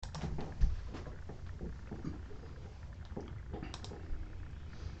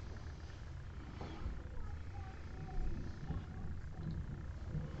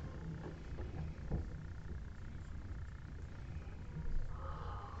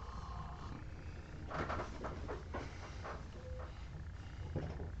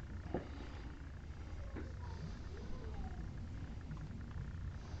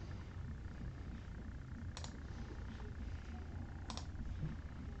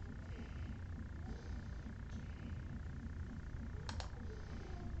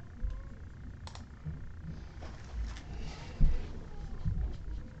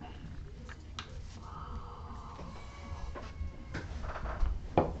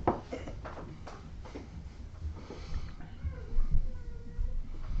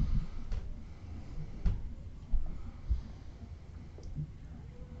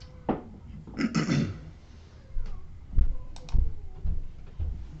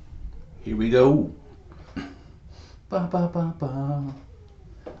Here we go. Ba, ba, ba, ba.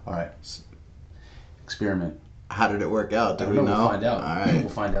 All right. Experiment. How did it work out? Did I we don't know? We'll find out. All right. We'll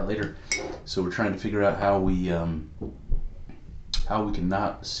find out later. So we're trying to figure out how we can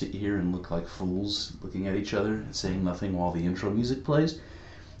not sit here and look like fools looking at each other and saying nothing while the intro music plays.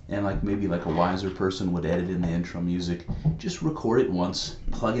 And maybe a wiser person would edit in the intro music. Just record it once,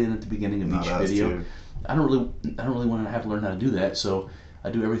 plug it in at the beginning of each video. Too. I don't really want to have to learn how to do that, so I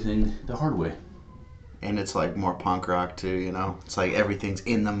do everything the hard way. And it's more punk rock too, you know? It's everything's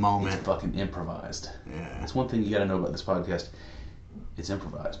in the moment. It's fucking improvised. Yeah. That's one thing you gotta know about this podcast. It's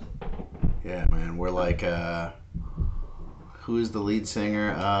improvised. Yeah, man. We're who is the lead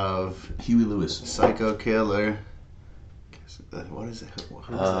singer of Huey Lewis. Psycho Killer? What is it?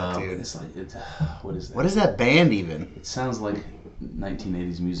 Who is that dude? What is that? What is that band even? It sounds like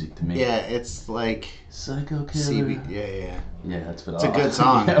 1980s music to me. Yeah, it's Psycho Killer. Yeah. Yeah, that's It's a good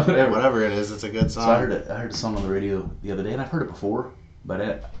song. Yeah, whatever it is, it's a good song. So I heard a song on the radio the other day, and I've heard it before, but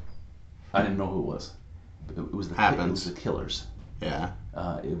I didn't know who it was. It was the Killers. Yeah.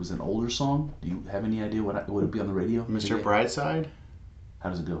 It was an older song. Do you have any idea what would it be on the radio? Mr. Brightside? How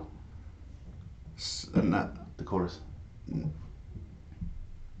does it go? The chorus.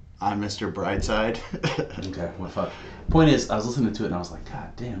 I'm Mr. Brightside. Okay, well, fuck. Point is, I was listening to it and I was like,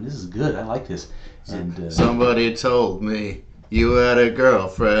 God damn, this is good. I like this. And somebody told me you had a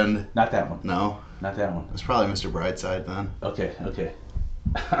girlfriend. Not that one. No, not that one. It's probably Mr. Brightside then. Okay.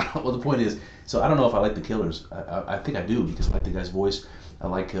 Well, the point is, so I don't know if I like the Killers. I think I do because I like the guy's voice. I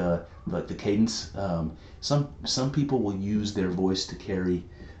like the cadence. Some people will use their voice to carry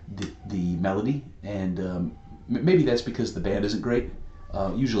the melody, and maybe that's because the band isn't great.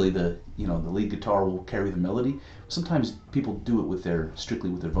 Usually the lead guitar will carry the melody. Sometimes people do it strictly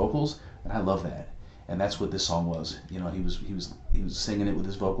with their vocals, and I love that. And that's what this song was. He was singing it with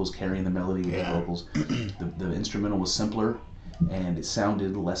his vocals, carrying the melody with his vocals. The instrumental was simpler, and it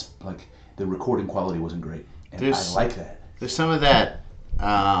sounded less like the recording quality wasn't great. And I like that. There's some of that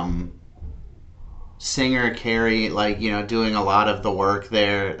singer carry, doing a lot of the work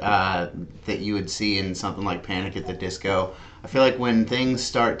there that you would see in something like Panic at the Disco. I feel like when things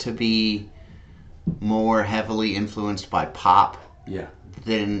start to be more heavily influenced by pop,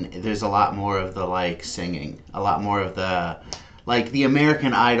 then there's a lot more of the singing, a lot more of the the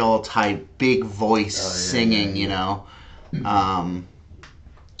American Idol type big voice singing, you know.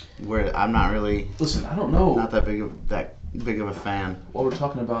 Where I'm not really I don't know, not that big of a fan. While we're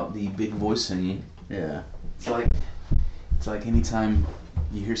talking about the big voice singing, it's like anytime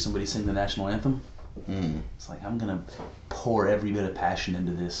you hear somebody sing the national anthem. It's like I'm gonna pour every bit of passion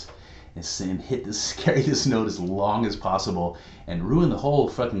into this and hit this, carry this note as long as possible, and ruin the whole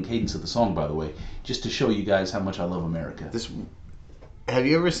fucking cadence of the song. By the way, just to show you guys how much I love America. Have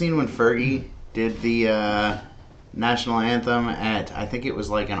you ever seen when Fergie did the national anthem at? I think it was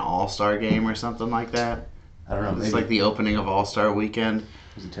an All-Star game or something like that. I don't know. It's the opening of All-Star Weekend.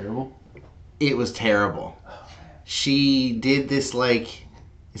 Was it terrible? It was terrible. Oh, she did this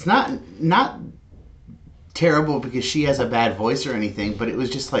it's not terrible because she has a bad voice or anything, but it was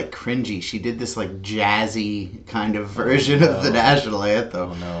just cringy. She did this jazzy kind of version of the national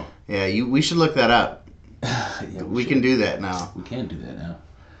anthem. Oh no. Yeah, we should look that up. We can do that now. We can do that now.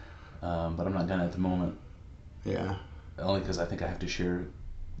 But I'm not gonna at the moment. Yeah. Only because I think I have to share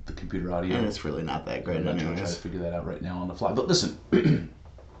the computer audio. And it's really not that great. I'm not trying to figure that out right now on the fly. But listen.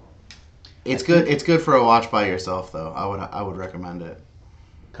 It's good. It's good for a watch by yourself, though. I would recommend it.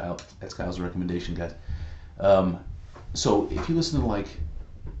 Kyle, that's Kyle's recommendation, guys. So if you listen to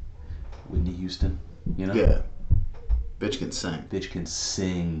Whitney Houston, yeah, bitch can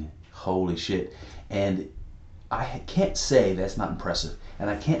sing. Holy shit! And I can't say that's not impressive, and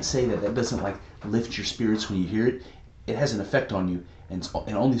I can't say that doesn't lift your spirits when you hear it. It has an effect on you, and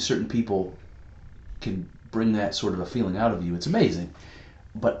only certain people can bring that sort of a feeling out of you. It's amazing,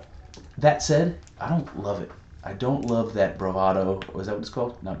 but that said, I don't love it. I don't love that bravado. Is that what it's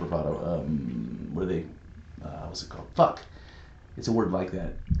called? Not bravado. What are they? What's it called? Fuck. It's a word like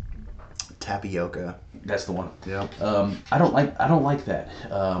that. Tapioca. That's the one. Yeah. I don't like that.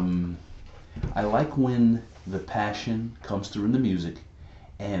 I like when the passion comes through in the music,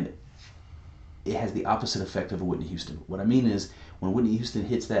 and it has the opposite effect of a Whitney Houston. What I mean is when Whitney Houston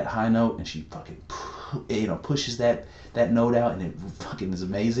hits that high note and she fucking pushes that note out and it fucking is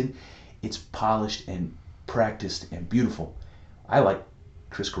amazing. It's polished and practiced and beautiful. I like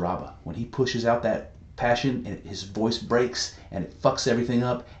Chris Carrabba when he pushes out that passion and his voice breaks and it fucks everything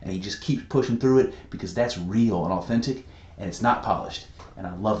up and he just keeps pushing through it because that's real and authentic and it's not polished, and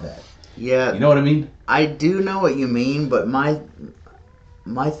I love that. Yeah. You know what I mean? I do know what you mean, but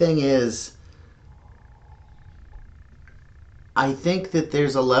my thing is, I think that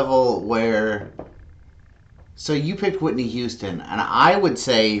there's a level where. So you picked Whitney Houston, and I would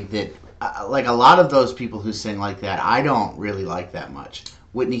say that, like a lot of those people who sing like that, I don't really like that much.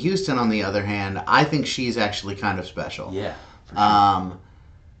 Whitney Houston, on the other hand, I think she's actually kind of special. Yeah. For sure.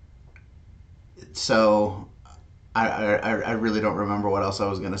 So I really don't remember what else I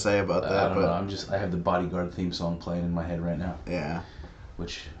was going to say about that. I don't know. I have the Bodyguard theme song playing in my head right now. Yeah.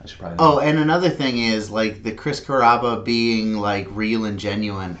 Which I should probably know. Oh, and another thing is like the Chris Carrabba being like real and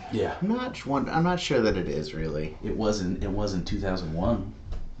genuine. Yeah. I'm not sure that it is really. It was in 2001.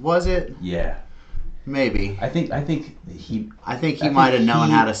 Was it? Yeah. Maybe. I think he might have known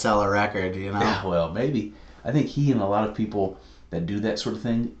how to sell a record, you know. Yeah, well, maybe. I think he and a lot of people that do that sort of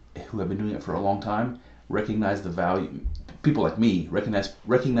thing, who have been doing it for a long time, recognize the value. People like me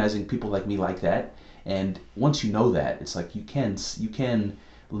recognizing people like me like that, and once you know that, it's like you can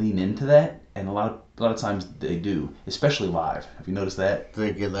lean into that, and a lot of times they do, especially live. Have you noticed that?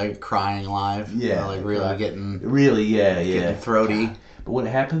 They get like crying live. Yeah, like really getting getting throaty. God. But when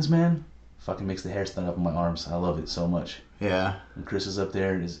it happens, man, fucking makes the hair stand up on my arms. I love it so much. Yeah. And Chris is up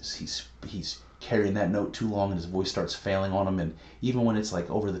there, and he's carrying that note too long, and his voice starts failing on him. And even when it's like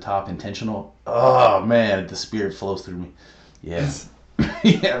over the top, intentional, oh man, the spirit flows through me. Yeah,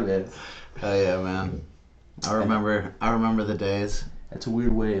 yeah, man. Oh yeah, man. I remember the days. That's a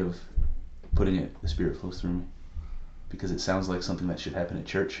weird way of putting it. The spirit flows through me, because it sounds like something that should happen at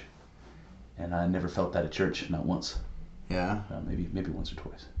church, and I never felt that at church, not once. Yeah. Maybe once or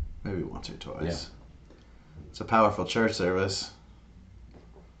twice. Maybe once or twice. Yeah. It's a powerful church service.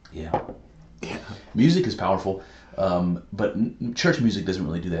 Yeah. Music is powerful, but church music doesn't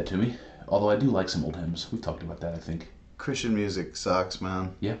really do that to me. Although I do like some old hymns. We've talked about that, I think. Christian music sucks,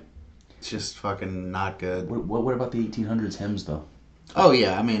 man. Yeah. It's just fucking not good. What about the 1800s hymns, though? Oh,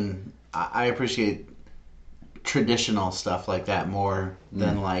 yeah. I mean, I appreciate traditional stuff like that more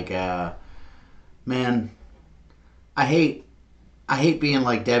than like, man, I hate being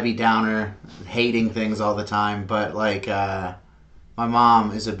like Debbie Downer, hating things all the time, but like, my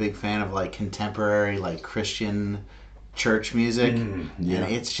mom is a big fan of like contemporary, like Christian church music. Yeah.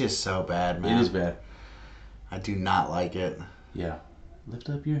 And it's just so bad, man. It is bad. I do not like it. Yeah. Lift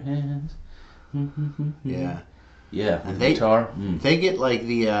up your hands. Yeah. Yeah. And the guitar. They get like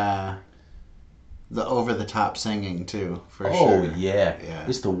the over the top singing too, for sure. Oh yeah. Yeah.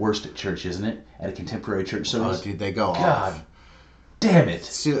 It's the worst at church, isn't it? At a contemporary church service. Oh, dude, they go God off. damn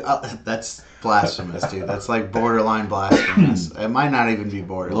it. Dude, that's blasphemous, dude. That's like borderline blasphemous. It might not even be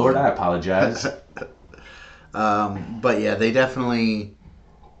borderline. Lord, I apologize. But yeah, they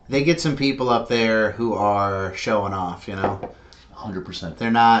get some people up there who are showing off, you know. 100%.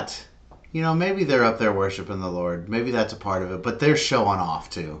 They're not, you know, maybe they're up there worshiping the Lord. Maybe that's a part of it, but they're showing off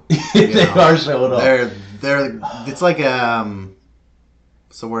too. They are showing off. They're it's like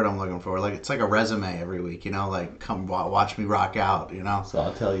what's the word I'm looking for? Like it's like a resume every week, you know, like come watch me rock out, you know. So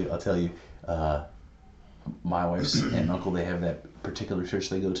I'll tell you, my wife's aunt and uncle, they have that particular church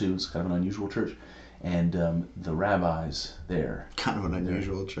they go to. It's kind of an unusual church. And the rabbis there, kind of an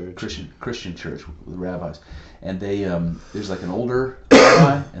unusual church, Christian church with rabbis, and they there's like an older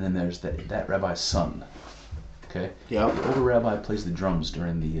rabbi, and then there's that rabbi's son. Okay. Yeah. The older rabbi plays the drums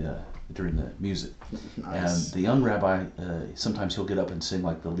during the music, nice. And the young rabbi sometimes he'll get up and sing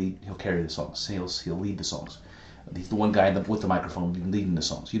like the lead. He'll carry the songs. He'll lead the songs. He's the one guy with the microphone leading the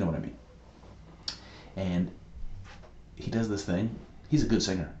songs. You know what I mean? And he does this thing. He's a good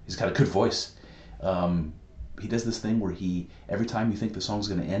singer. He's got a good voice. He does this thing where every time you think the song's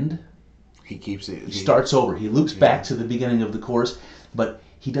going to end, he keeps it. He starts over. He loops back to the beginning of the chorus, but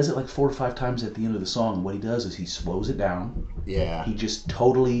he does it like 4 or 5 times at the end of the song. And what he does is he slows it down. Yeah. He just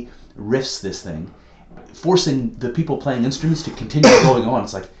totally riffs this thing, forcing the people playing instruments to continue going on.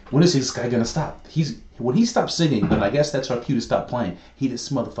 It's like, when is this guy going to stop? When he stops singing, then I guess that's our cue to stop playing. This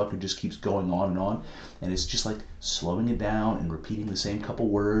motherfucker just keeps going on, and it's just like slowing it down and repeating the same couple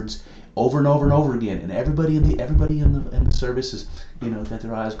words over and over and over again. And everybody in the service is, you know, got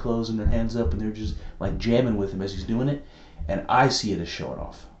their eyes closed and their hands up, and they're just like jamming with him as he's doing it. And I see it as showing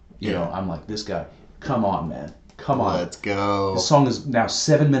off. You know, I'm like, this guy, come on, man, come on, let's go. The song is now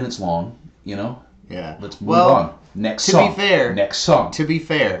 7 minutes long. You know. Yeah. Let's move on. Next song. Next song. To be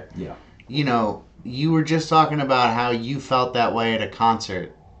fair. Yeah. You know, you were just talking about how you felt that way at a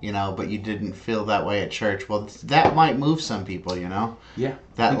concert, you know, but you didn't feel that way at church. Well, that might move some people, you know? Yeah.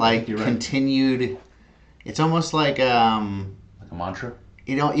 That, like, continued... Right. It's almost like... like a mantra?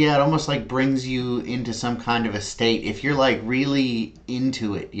 You know, yeah, it almost, like, brings you into some kind of a state. If you're, like, really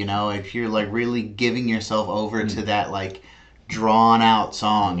into it, you know? If you're, like, really giving yourself over to that, like, drawn out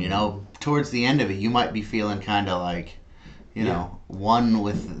song. You know, towards the end of it, you might be feeling kind of like, you know, one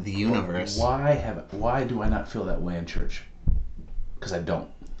with the universe. Why do I not feel that way in church? Because I don't.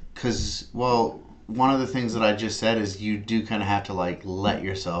 Because, well, one of the things that I just said is you do kind of have to like let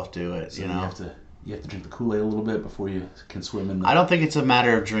yourself do it. So you know, you have to drink the Kool-Aid a little bit before you can swim in the I don't think it's a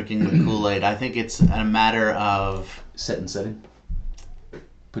matter of drinking the Kool-Aid. I think it's a matter of setting.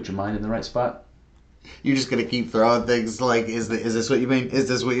 Put your mind in the right spot. you're just gonna keep throwing things like, is this what you mean? Is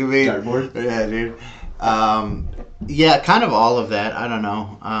this what you mean? Dartboard? Yeah, dude. Yeah, kind of all of that. I don't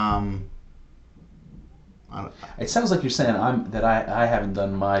know. It sounds like you're saying I haven't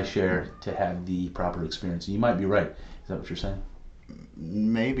done my share to have the proper experience. You might be right. Is that what you're saying?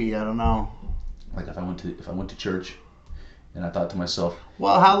 Maybe, I don't know. Like if I went to church, and I thought to myself,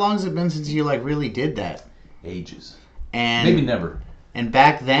 Well, how long has it been since you like really did that? ages, And maybe never, And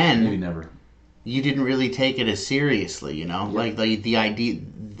back then, maybe never. you didn't really take it as seriously, you know, like the idea,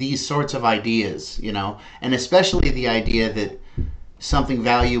 these sorts of ideas, you know, and especially the idea that something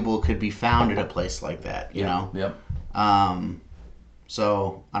valuable could be found at a place like that, you know. Yep.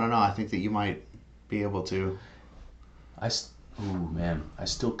 So I don't know. I think that you might be able to. I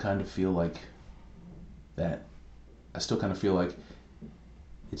still kind of feel like that. I still kind of feel like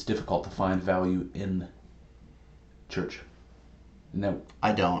it's difficult to find value in church. Isn't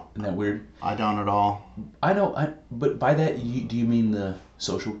that weird? I don't at all. I know. But by that, do you mean the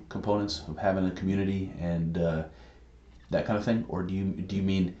social components of having a community and that kind of thing, or do you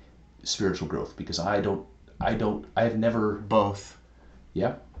mean spiritual growth? Because I've never. Both.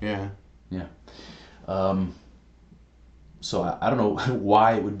 Yeah. Yeah. Yeah. So I don't know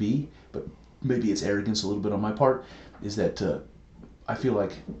why it would be, but maybe it's arrogance a little bit on my part, is that I feel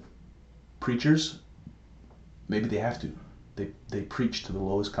like preachers, maybe they have to. They preach to the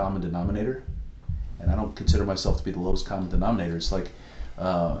lowest common denominator, and I don't consider myself to be the lowest common denominator. It's like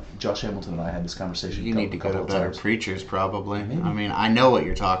Josh Hamilton and I had this conversation. You need to go to better times. preachers, probably. Maybe. I mean, I know what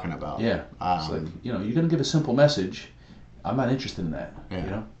you're talking about. Yeah. It's like, you're going to give a simple message. I'm not interested in that. Yeah. You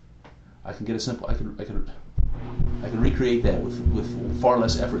know, I can get a simple. I can recreate that with far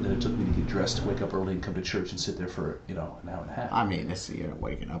less effort than it took me to get dressed, to wake up early, and come to church and sit there for an hour and a half. I mean, you're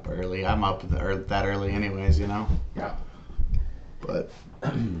waking up early. I'm up that early, anyways. You know. Yeah. But.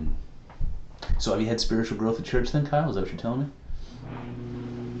 So have you had spiritual growth at church then, Kyle? Is that what you're telling me?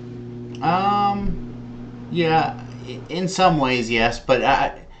 Yeah, in some ways, yes,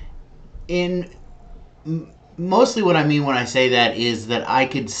 but mostly what I mean when I say that is that I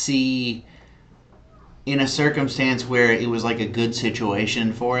could see in a circumstance where it was like a good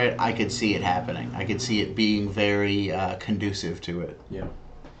situation for it, I could see it happening. I could see it being very conducive to it. Yeah. It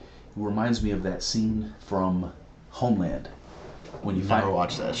reminds me of that scene from Homeland. When you Never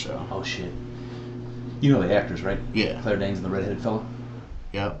watched that show. Oh, shit. You know the actors, right? Yeah. Claire Danes and the redheaded fellow?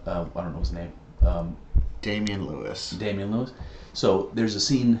 Yep. I don't know his name. Damian Lewis. Damian Lewis. So there's a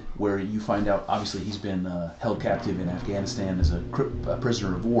scene where you find out, obviously he's been held captive in Afghanistan as a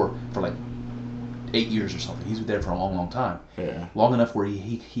prisoner of war for like 8 years or something. He's been there for a long, long time. Yeah. Long enough where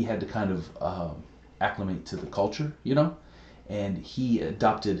he had to kind of acclimate to the culture, you know? And he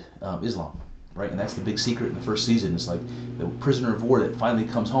adopted Islam, right? And that's the big secret in the first season. It's like the prisoner of war that finally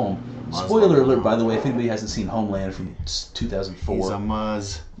comes home. Spoiler alert, by the way, if anybody hasn't seen Homeland from 2004. He's a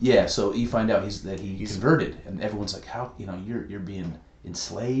Muzz. Yeah, so you find out he's converted, and everyone's like, how, you're being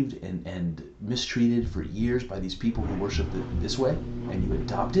enslaved and mistreated for years by these people who worship this way, and you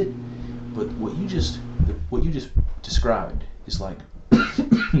adopt it. But what you just described is like,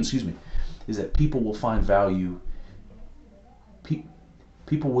 excuse me, is that people will find value.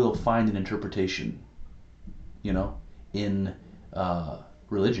 People will find an interpretation, in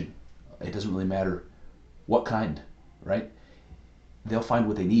religion. It doesn't really matter what kind, right? They'll find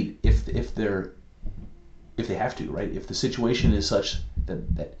what they need if they have to, right? If the situation is such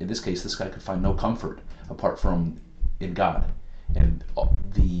that in this case this guy could find no comfort apart from in God, and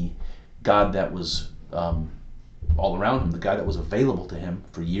the God that was all around him, the God that was available to him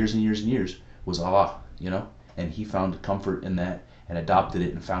for years and years and years was Allah, and he found comfort in that and adopted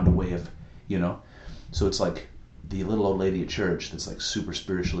it and found a way of, so it's like the little old lady at church that's like super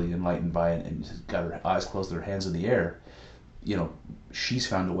spiritually enlightened by it and got her eyes closed, her hands in the air, she's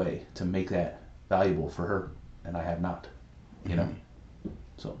found a way to make that valuable for her, and I have not,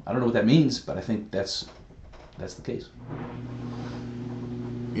 So I don't know what that means, but I think that's the case.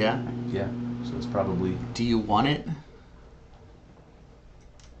 Yeah? Yeah, so it's probably... Do you want it?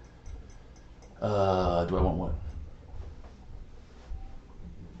 Do I want what?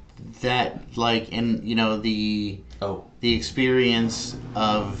 That, like, in, the experience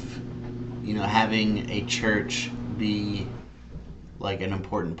of, having a church be like an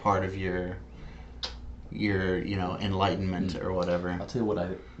important part of your enlightenment or whatever. I'll tell you what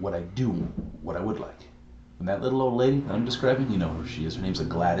I would like. And that little old lady that I'm describing, you know who she is. Her name's a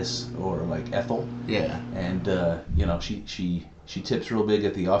Gladys or like Ethel. Yeah. And she tips real big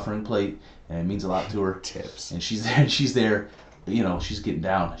at the offering plate, and it means a lot to her. Tips. And she's there. She's getting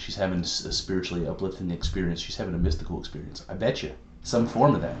down. She's having a spiritually uplifting experience. She's having a mystical experience. I bet you some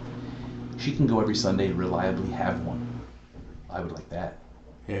form of that. She can go every Sunday and reliably have one. I would like that.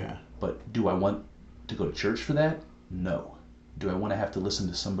 Yeah. But do I want to go to church for that? No. Do I want to have to listen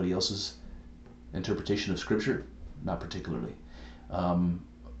to somebody else's interpretation of Scripture? Not particularly. I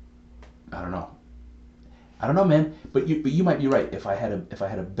don't know. I don't know, man. But you might be right. If I had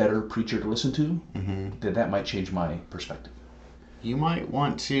a better preacher to listen to, then that might change my perspective. You might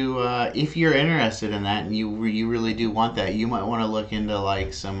want to, if you're interested in that, and you really do want that, you might want to look into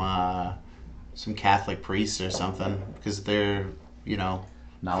like some Catholic priests or something, because they're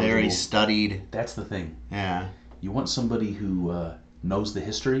very studied. That's the thing. Yeah. You want somebody who knows the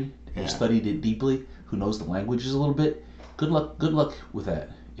history, who Yeah. studied it deeply, who knows the languages a little bit. Good luck with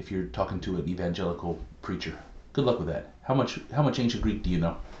that. If you're talking to an evangelical preacher, good luck with that. How much ancient Greek do you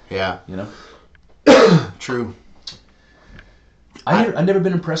know? Yeah. You know. True. I've never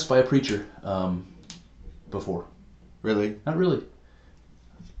been impressed by a preacher before. Really? Not really.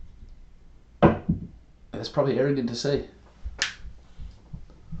 That's probably arrogant to say.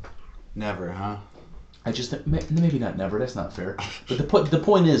 Never, huh? I just maybe not never. That's not fair. But the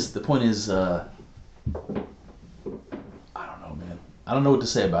point is I don't know, man. I don't know what to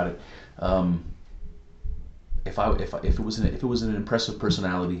say about it. If it was an impressive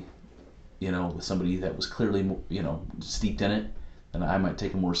personality, with somebody that was clearly steeped in it, then I might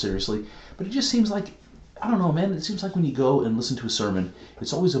take him more seriously. But it just seems like, I don't know, man. It seems like when you go and listen to a sermon,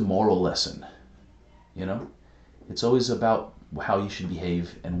 it's always a moral lesson. It's always about how you should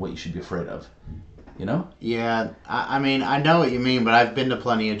behave and what you should be afraid of. Yeah, I mean, I know what you mean, but I've been to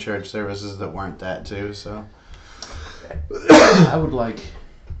plenty of church services that weren't that too, so. I would like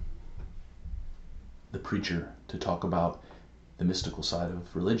the preacher to talk about the mystical side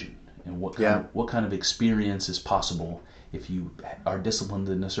of religion and what kind of experience is possible if you are disciplined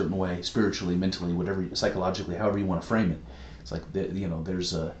in a certain way, spiritually, mentally, whatever, psychologically, however you want to frame it. It's like there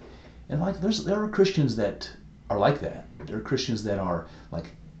are Christians that are like that. There are Christians that are like,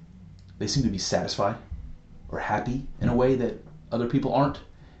 they seem to be satisfied or happy in a way that other people aren't.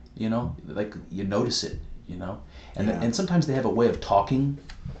 Like you notice it. And sometimes they have a way of talking.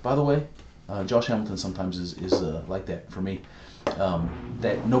 By the way, Josh Hamilton sometimes is like that for me.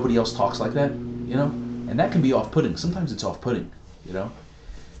 That nobody else talks like that. And that can be off-putting. Sometimes it's off-putting. He'll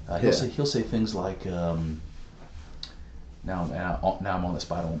say things like. Now I'm on the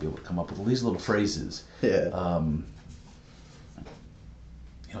spot. I won't be able to come up with these little phrases. Yeah.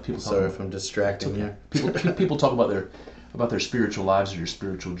 People. Sorry if I'm distracting you. People talk about their spiritual lives or your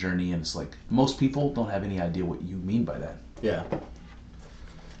spiritual journey, and it's like most people don't have any idea what you mean by that. Yeah.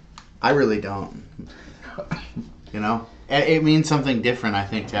 I really don't. It means something different, I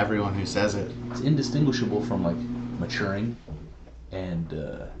think, to everyone who says it. It's indistinguishable from like maturing, and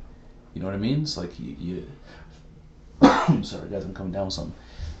you know what I mean. It's like you I'm sorry, guys, I'm coming down with something.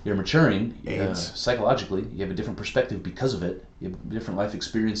 You're maturing psychologically. You have a different perspective because of it. You have different life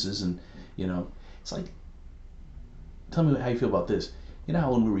experiences, and it's like. Tell me how you feel about this. You know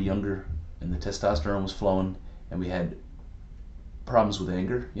how when we were younger and the testosterone was flowing and we had problems with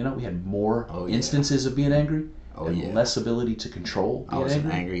anger? We had more instances of being angry and less ability to control being angry. I was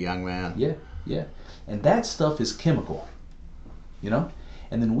an angry young man. Yeah. And that stuff is chemical,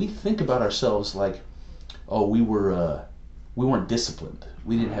 And then we think about ourselves like, oh, we weren't disciplined.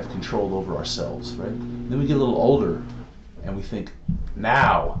 We didn't have control over ourselves, right? Then we get a little older and we think,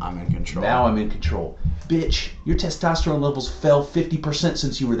 now I'm in control. Now I'm in control. Bitch, your testosterone levels fell 50%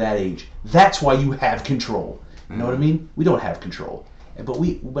 since you were that age. That's why you have control. You know what I mean? We don't have control. But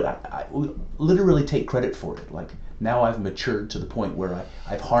we literally take credit for it. Like, now I've matured to the point where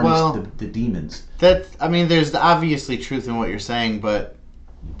I've harnessed the demons. There's obviously truth in what you're saying, but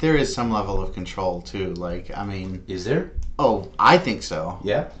there is some level of control too. Like, Is there? Oh, I think so.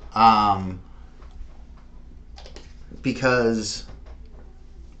 Yeah. Because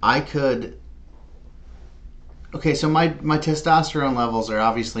I could. Okay, so my testosterone levels are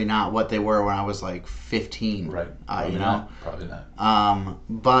obviously not what they were when I was like 15. Right. Probably not.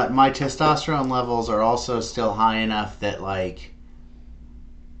 But my testosterone levels are also still high enough that like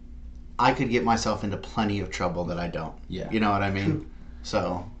I could get myself into plenty of trouble that I don't. Yeah. You know what I mean? True.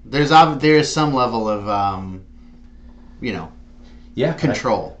 So there's some level of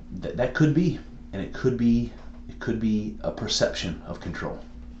control. That could be, and it could could be a perception of control.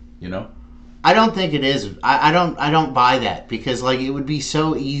 You know? I don't think it is. I don't buy that, because like it would be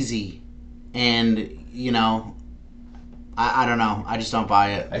so easy, and you know, I don't know. I just don't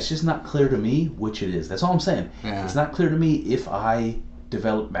buy it. It's just not clear to me which it is. That's all I'm saying. Yeah. It's not clear to me if I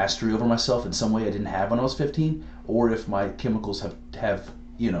developed mastery over myself in some way I didn't have when I was 15, or if my chemicals have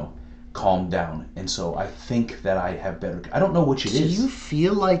calmed down, and so I think that I have better. I don't know which it is. Do you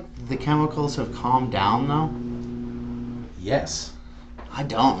feel like the chemicals have calmed down though? Yes. I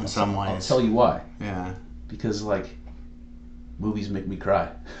don't in some ways. I'll tell you why. Yeah. Because like movies make me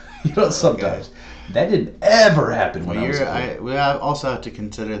cry. Sometimes. Okay. That didn't ever happen when I was a kid. We also have to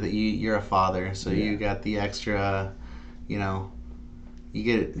consider that you're a father, so you got the extra, you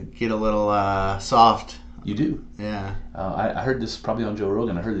get a little soft. You do. Yeah. I heard this probably on Joe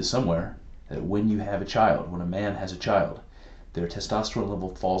Rogan. I heard this somewhere, that when you have a child, when a man has a child, their testosterone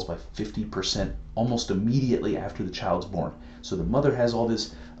level falls by 50% almost immediately after the child's born. So the mother has all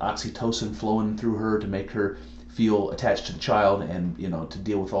this oxytocin flowing through her to make her feel attached to the child, and to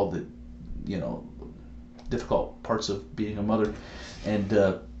deal with all the difficult parts of being a mother, and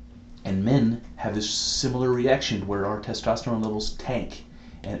men have this similar reaction where our testosterone levels tank,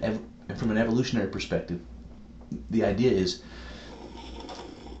 and from an evolutionary perspective, the idea is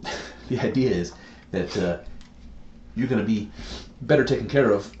that you're going to be better taken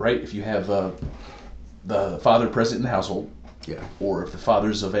care of, right, if you have the father present in the household. Yeah. Or if the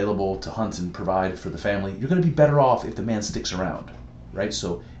father's available to hunt and provide for the family, you're going to be better off if the man sticks around, right?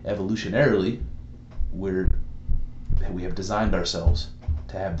 So evolutionarily, we have designed ourselves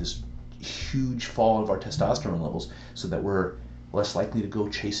to have this huge fall of our testosterone levels, so that we're less likely to go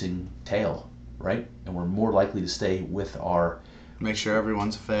chasing tail, right? And we're more likely to stay with our. Make sure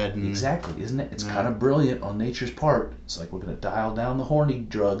everyone's fed. Exactly, isn't it? It's kind of brilliant on nature's part. It's like we're going to dial down the horny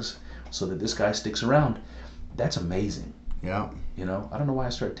drugs so that this guy sticks around. That's amazing. Yeah. I don't know why I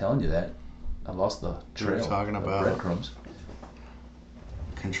started telling you that. I lost the trail. We're talking about breadcrumbs.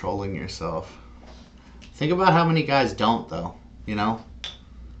 Controlling yourself. Think about how many guys don't, though.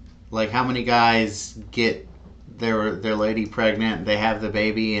 Like how many guys get their lady pregnant, they have the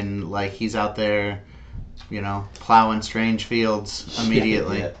baby, and like he's out there, plowing strange fields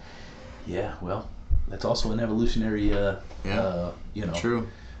immediately. Yeah. Well, that's also an evolutionary, True.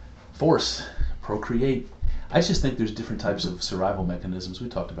 force. Procreate. I just think there's different types of survival mechanisms. We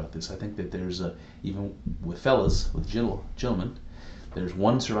talked about this. I think that there's even with fellas, with gentlemen, there's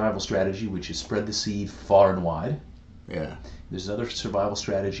one survival strategy which is spread the seed far and wide. Yeah. There's another survival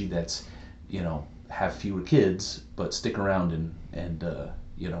strategy that's, have fewer kids but stick around and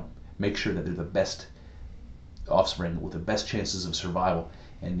make sure that they're the best offspring with the best chances of survival.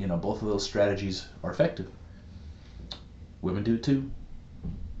 And both of those strategies are effective. Women do it too.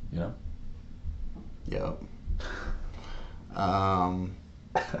 Yep. I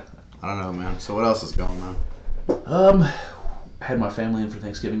don't know, man. So what else is going on? I had my family in for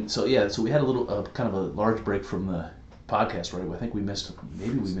Thanksgiving. So we had a little kind of a large break from the podcast, right? I think we missed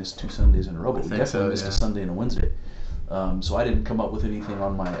 2 Sundays in a row, but we definitely missed a Sunday and a Wednesday. So I didn't come up with anything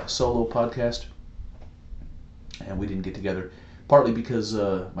on my solo podcast, and we didn't get together, partly because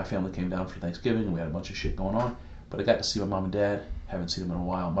my family came down for Thanksgiving and we had a bunch of shit going on. But I got to see my mom and dad. Haven't seen them in a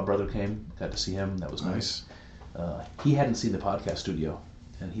while. My brother came, got to see him. That was nice. He hadn't seen the podcast studio,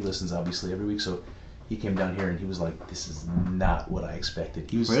 and he listens obviously every week. So he came down here and he was like, "This is not what I expected."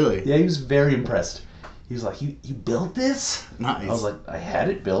 He was really, yeah, he was very impressed. He was like, "You built this?" Nice. I was like, "I had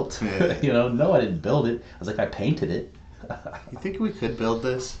it built." Yeah. No, I didn't build it. I was like, "I painted it." You think we could build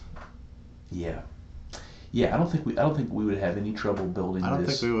this? Yeah. I don't think we would have any trouble building this. I don't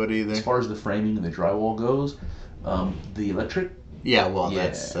think we would either. As far as the framing and the drywall goes, the electric. Yeah, well,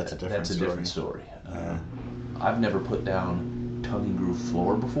 that's a different story. I've never put down tongue and groove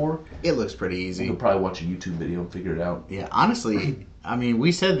floor before. It looks pretty easy. You could probably watch a YouTube video and figure it out. Yeah, honestly, I mean,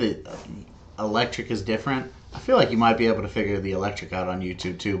 we said that electric is different. I feel like you might be able to figure the electric out on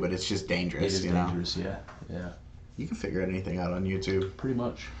YouTube too, but it's just dangerous. It is dangerous, yeah. You can figure anything out on YouTube. Pretty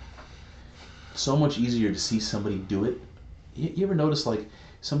much. So much easier to see somebody do it. You ever notice, like,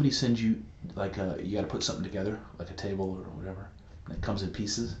 somebody sends you, like, you got to put something together, like a table or whatever, and it comes in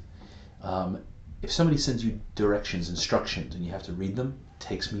pieces. If somebody sends you directions, instructions, and you have to read them, it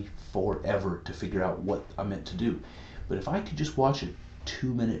takes me forever to figure out what I'm meant to do. But if I could just watch a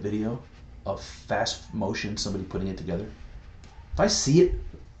 2-minute video of fast motion, somebody putting it together, if I see it,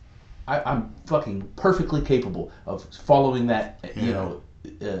 I'm fucking perfectly capable of following that,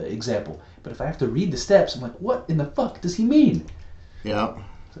 example. But if I have to read the steps, I'm like, what in the fuck does he mean? Yeah.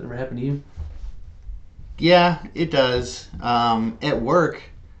 Does that ever happen to you? Yeah, it does. At work,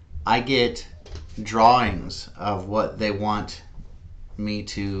 I get drawings of what they want me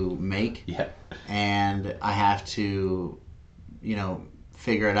to make, Yeah. and I have to,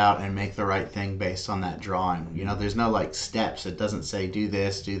 figure it out and make the right thing based on that drawing. There's no like steps. It doesn't say do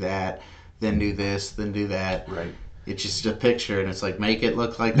this, do that, then do this, then do that. Right. It's just a picture, and it's like, make it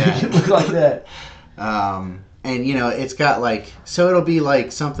look like that. Make it look like that. And it's got like, so it'll be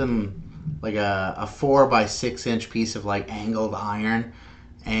like something like a 4x6 inch piece of like angled iron,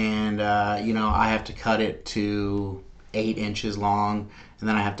 and I have to cut it to 8 inches long, and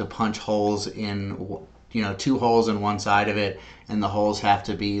then I have to punch holes in 2 holes in one side of it, and the holes have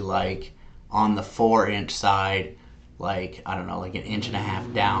to be like on the 4-inch side, like I don't know, like 1.5 inches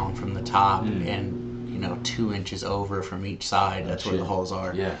down from the top, and 2 inches over from each side. That's where the holes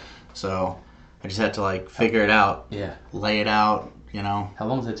are. Yeah. So I just had to like figure it out. Yeah. Lay it out. How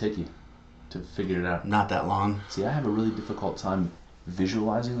long does that take you to figure it out? Not that long. See, I have a really difficult time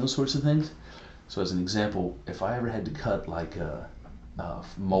visualizing those sorts of things. So as an example, if I ever had to cut like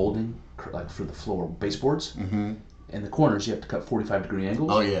molding, like for the floor baseboards, in the corners you have to cut 45-degree angles.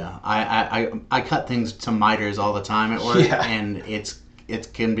 Oh yeah, I cut things to miters all the time at work, and it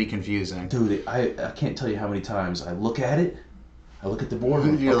can be confusing. Dude, I can't tell you how many times I look at it. I look at the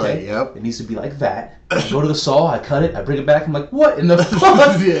board. You're like, yep. It needs to be like that. I go to the saw, I cut it, I bring it back. I'm like, what in the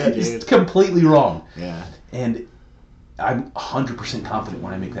fuck? Yeah, it's dude. completely wrong. Yeah. And I'm 100% confident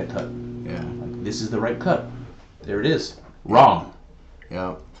when I make that cut. Yeah. Like, this is the right cut. There it is. Wrong.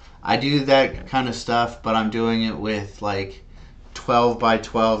 Yeah. I do that kind of stuff, but I'm doing it with like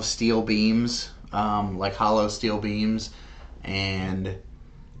 12x12 steel beams, like hollow steel beams, and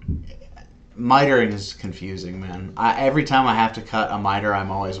mitering is confusing, man. Every time I have to cut a miter, I'm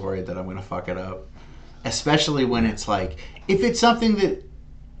always worried that I'm going to fuck it up. Especially when it's like,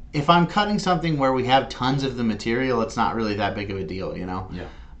 if I'm cutting something where we have tons of the material, it's not really that big of a deal, Yeah.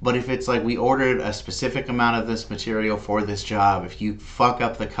 But if it's like we ordered a specific amount of this material for this job, if you fuck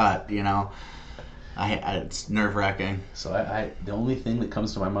up the cut, it's nerve-wracking. So the only thing that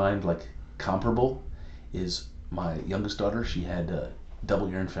comes to my mind, like comparable, is my youngest daughter. She had a double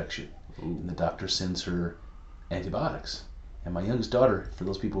ear infection. And the doctor sends her antibiotics. And my youngest daughter, for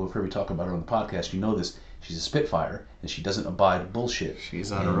those people who have heard me talk about her on the podcast, you know this, she's a spitfire, and she doesn't abide bullshit.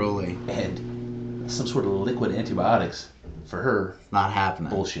 She's unruly. And some sort of liquid antibiotics, for her, not happening.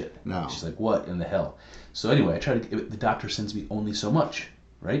 Bullshit. No. She's like, what in the hell? So anyway, I try to, the doctor sends me only so much,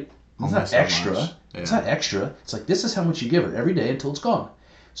 right? It's not extra. Yeah. It's not extra. It's like, this is how much you give her every day until it's gone.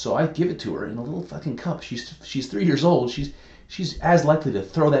 So I give it to her in a little fucking cup. She's 3 years old. She's as likely to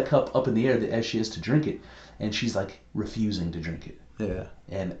throw that cup up in the air as she is to drink it, and she's like refusing to drink it. Yeah.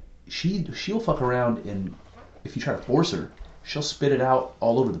 And she'll fuck around, and if you try to force her, she'll spit it out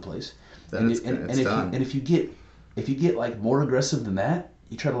all over the place. If you get like more aggressive than that,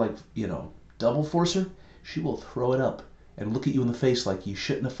 you try to like double force her, she will throw it up and look at you in the face like you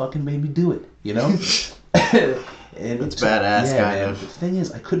shouldn't have fucking made me do it. And it's badass, kind of. The thing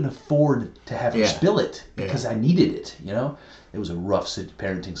is, I couldn't afford to have her spill it because I needed it. It was a rough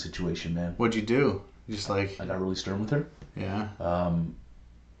parenting situation, man. What'd you do? Just like I got really stern with her. Yeah.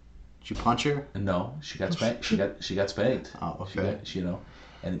 Did you punch her? No, she got spanked. She got spanked. Oh, okay.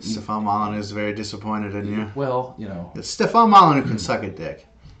 And Stefan Molyneux is very disappointed in you. Well, It's Stefan Molyneux can suck a dick.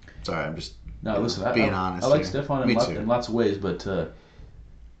 Sorry, I'm just being honest. I like here. Stefan in lots of ways, but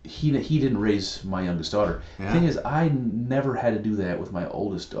he didn't raise my youngest daughter. Yeah. The thing is, I never had to do that with my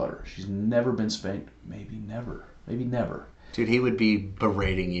oldest daughter. She's never been spanked. Maybe never. Dude, he would be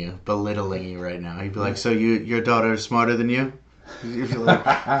berating you, belittling you right now. He'd be like, "So your daughter is smarter than you?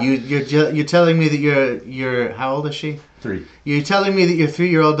 You're telling me that you're how old is she? 3. You're telling me that your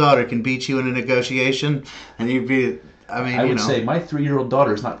 3-year-old daughter can beat you in a negotiation?" And you'd be, I would say my 3-year-old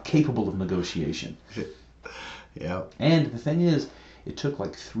daughter is not capable of negotiation. Yeah. And the thing is, it took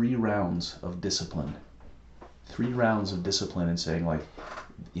like 3 rounds of discipline. 3 rounds of discipline and saying like,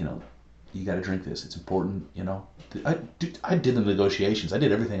 you got to drink this. It's important, I did the negotiations. I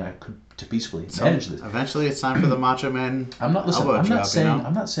did everything I could to peacefully manage this. Eventually, it's time for the Macho Man. I'm not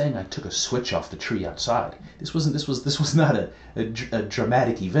saying I took a switch off the tree outside. This was not a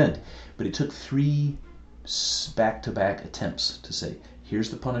dramatic event, but it took 3 back-to-back attempts to say, here's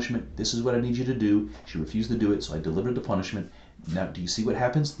the punishment. This is what I need you to do. She refused to do it, so I delivered the punishment. Now, do you see what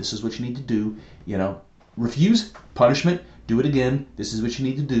happens? This is what you need to do. Refuse, punishment, do it again. This is what you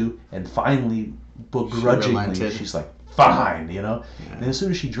need to do. And finally, begrudgingly, she's like, fine, Yeah. And as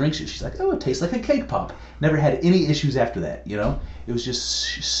soon as she drinks it, she's like, oh, it tastes like a cake pop. Never had any issues after that, It was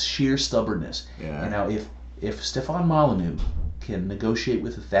just sheer stubbornness. Yeah. And now if Stefan Molyneux can negotiate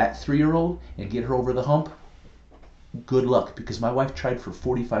with that 3-year-old and get her over the hump, good luck, because my wife tried for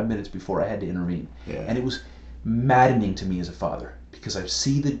 45 minutes before I had to intervene. Yeah. And it was maddening to me as a father, because I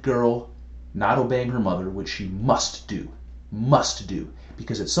see the girl not obeying her mother, which she must do,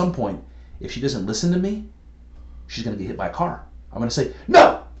 because at some point, if she doesn't listen to me, she's going to get hit by a car. I'm going to say,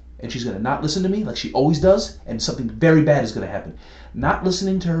 no! And she's going to not listen to me like she always does, and something very bad is going to happen. Not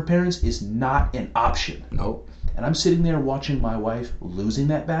listening to her parents is not an option. Nope. And I'm sitting there watching my wife losing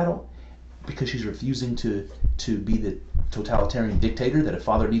that battle because she's refusing to be the totalitarian dictator that a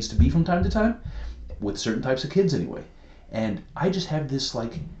father needs to be from time to time, with certain types of kids anyway. And I just have this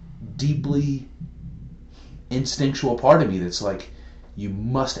like deeply instinctual part of me that's like, you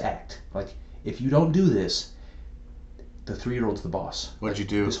must act. Like, if you don't do this, the 3-year-old's the boss. What'd you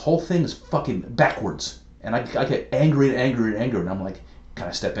do? This whole thing is fucking backwards. And I get angry and angry and angry, and I'm like, can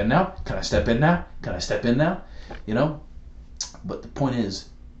I step in now? Can I step in now? Can I step in now? You know? But the point is,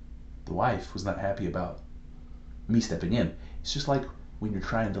 the wife was not happy about me stepping in. It's just like when you're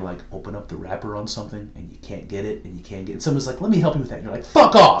trying to like open up the wrapper on something and you can't get it and you can't get it. Someone's like, let me help you with that. And you're like,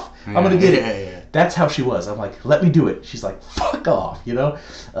 fuck off. I'm going to get it. Yeah. That's how she was. I'm like, let me do it. She's like, fuck off, you know?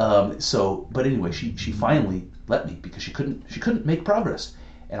 But anyway, she finally let me, because she couldn't make progress.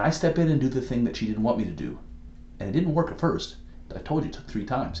 And I step in and do the thing that she didn't want me to do. And it didn't work at first. I told you it took 3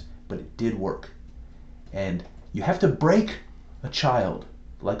 times, but it did work. And you have to break a child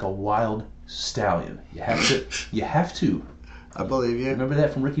like a wild stallion. You have to. I believe you. Remember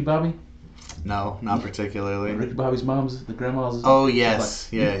that from Ricky Bobby? No, not particularly. Ricky Bobby's mom's, the grandma's. Oh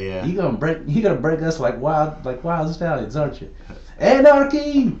yes, like, yeah. You gonna break us like wild stallions, aren't you?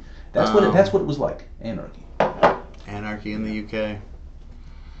 Anarchy. That's what it was like. Anarchy. Anarchy in the UK.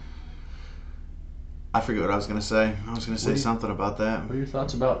 I forget what I was gonna say. I was gonna say something about that. What are your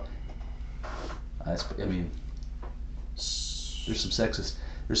thoughts about? I mean, there's some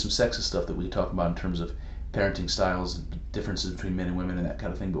sexist stuff that we can talk about in terms of parenting styles and differences between men and women and that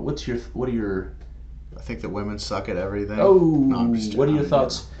kind of thing. But what are your? I think that women suck at everything. Oh, no, I'm just what are your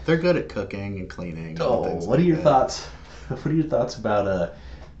thoughts? They're good at cooking and cleaning. Oh, and what are your thoughts? What are your thoughts about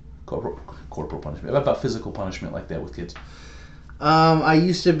corporal punishment? About physical punishment like that with kids? I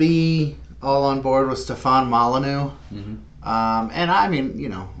used to be all on board with Stefan Molyneux. Mm-hmm. And I mean, you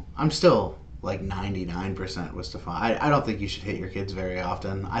know, I'm still like 99% with Stefan. I don't think you should hit your kids very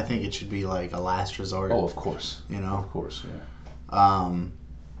often. I think it should be like a last resort. Oh, of course. You know? Of course, yeah.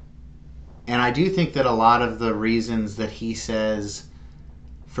 And I do think that a lot of the reasons that he says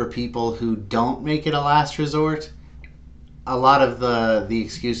for people who don't make it a last resort, a lot of the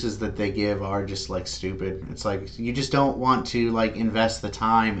excuses that they give are just like stupid. It's like you just don't want to like invest the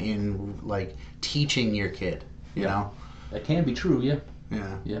time in like teaching your kid, you know? That can be true, yeah.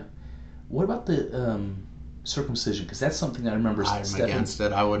 Yeah. Yeah. What about the circumcision? Because that's something I remember. I'm against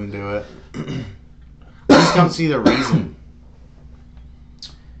it. I wouldn't do it. I just don't see the reason.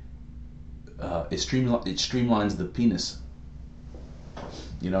 It streamlines the penis.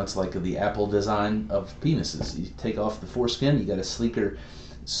 You know, it's like the Apple design of penises. You take off the foreskin, you got a sleeker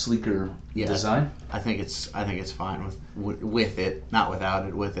design. I think it's fine with it, not without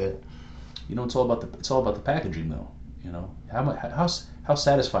it. With it. You know, it's all about the packaging, though. You know, how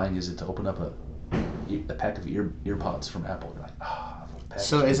satisfying is it to open up a pack of earpods from Apple? You're like,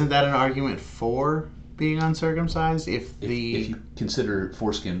 So isn't that an argument for being uncircumcised? If you consider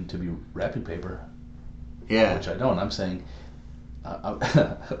foreskin to be wrapping paper, yeah, which I don't. I'm saying,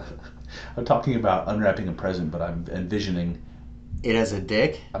 I'm talking about unwrapping a present, but I'm envisioning it as a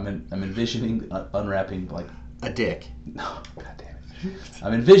dick. I'm envisioning unwrapping like a dick. No, God damn it.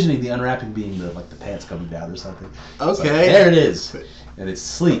 I'm envisioning the unwrapping being the pants coming down or something. Okay. Like, there it is, and it's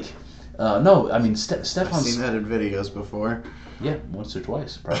sleek. No, I mean Stefan's. I've seen that in videos before. Yeah, once or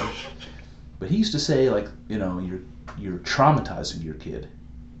twice probably. But he used to say like, you know, you're traumatizing your kid.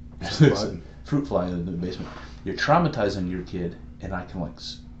 There's a fruit fly in the basement. You're traumatizing your kid, and I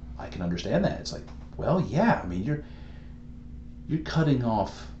can understand that. It's like, well, yeah, I mean you're cutting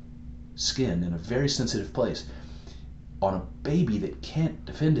off skin in a very sensitive place on a baby that can't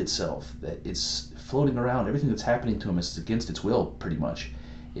defend itself, that it's floating around. Everything that's happening to him is against its will, pretty much.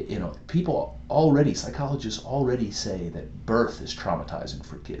 You know, psychologists already say that birth is traumatizing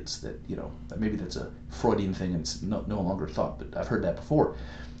for kids. That, you know, that maybe that's a Freudian thing and it's no longer thought, but I've heard that before.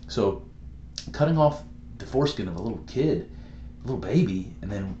 So, cutting off the foreskin of a little kid, a little baby,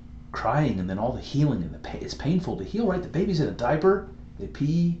 and then crying, and then all the healing and it's painful to heal, right? The baby's in a diaper, they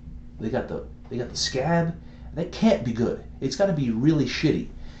pee, they got the scab. That can't be good. It's got to be really shitty,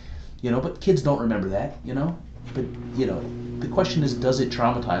 you know. But kids don't remember that, you know. But you know, the question is, does it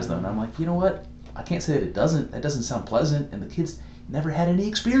traumatize them? And I'm like, you know what? I can't say that it doesn't. That doesn't sound pleasant. And the kids, never had any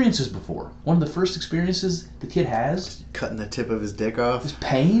experiences before. One of the first experiences the kid has Cutting the tip of his dick off. is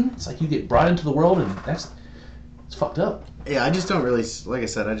pain. It's like you get brought into the world, and it's fucked up. Yeah, I just don't really, like I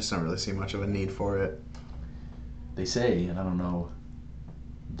said, I just don't really see much of a need for it. They say, and I don't know,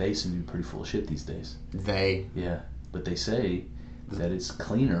 they seem to be pretty full of shit these days. They. Yeah, but they say that it's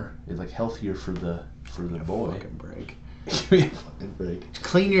cleaner, it's like healthier for the boy. Fucking break. Give me a fucking break.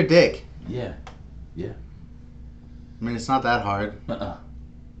 Clean your dick. Yeah. I mean, it's not that hard. Uh-uh.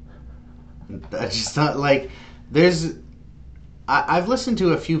 I just not like there's. I've listened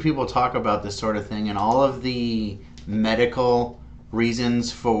to a few people talk about this sort of thing, and all of the medical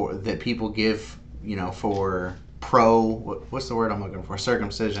reasons for that people give, for what's the word I'm looking for?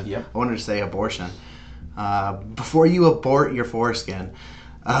 Circumcision. Yep. I wanted to say abortion. Before you abort your foreskin.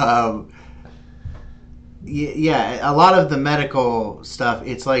 Yeah, a lot of the medical stuff,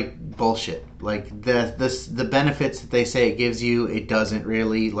 it's like bullshit. Like the benefits that they say it gives you, it doesn't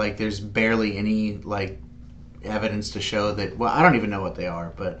really. Like there's barely any like evidence to show that. Well, I don't even know what they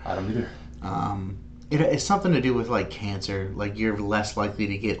are, but I don't either. It's something to do with like cancer. Like you're less likely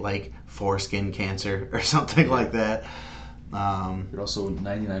to get like foreskin cancer or something like that. You're also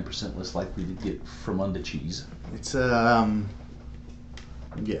 99% less likely to get Fremunda cheese. It's yeah.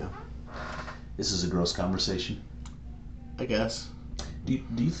 This is a gross conversation. I guess. Do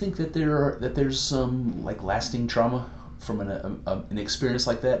you think that there's some like lasting trauma from an experience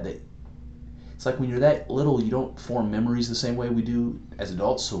like that? That it's like when you're that little, you don't form memories the same way we do as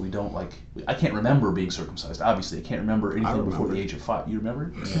adults. So we don't like. I can't remember being circumcised. Obviously, I can't remember anything before the age of 5. You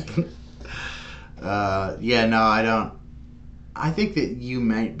remember? Yeah. No, I don't. I think that you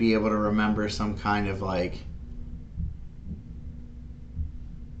might be able to remember some kind of like,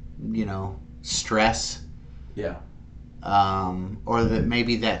 stress. Yeah. Or that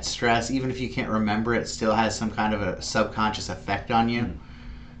maybe that stress, even if you can't remember it, still has some kind of a subconscious effect on you.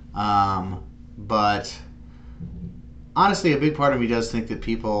 But honestly, a big part of me does think that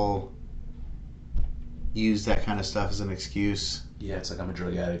people use that kind of stuff as an excuse. Yeah, it's like I'm a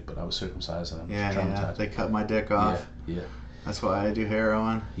drug addict, but I was circumcised and I'm Yeah, traumatized. they cut my dick off. Yeah. That's why I do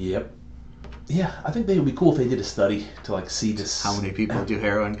heroin. Yep. Yeah, I think they would be cool if they did a study to like see this. How many people do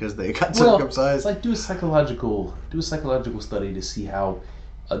heroin because they got Well, circumcised? it's like do a psychological study to see how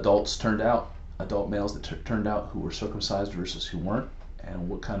adult males that turned out who were circumcised versus who weren't, and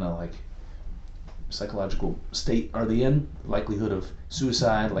what kind of like psychological state are they in? Likelihood of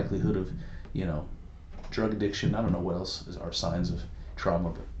suicide, likelihood of drug addiction. I don't know what else are signs of trauma,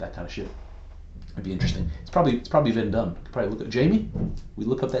 but that kind of shit. It'd be interesting. It's probably been done. Could probably look at Jamie. We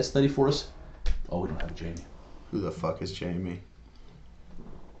look up that study for us. Oh, we don't have a Jamie. Who the fuck is Jamie?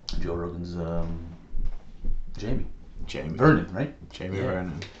 Joe Rogan's Jamie. Jamie Vernon, right? Jamie Yeah.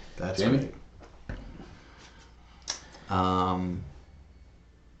 Vernon. That's Jamie. right.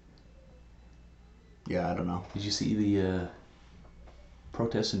 Yeah, I don't know. Did you see the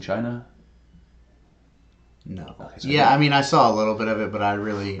protests in China? No. Okay, so Yeah, I mean, I saw a little bit of it, but I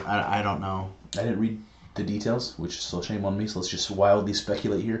don't know. I didn't read the details, which so shame on me. So let's just wildly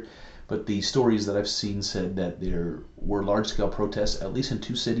speculate here. But the stories that I've seen said that there were large-scale protests, at least in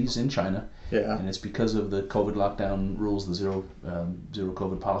 2 cities in China, Yeah. and it's because of the COVID lockdown rules, the zero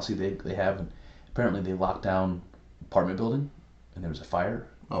COVID policy they have. And apparently, they locked down apartment building, and there was a fire,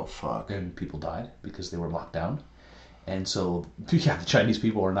 Oh, fuck. and people died because they were locked down. And so, yeah, the Chinese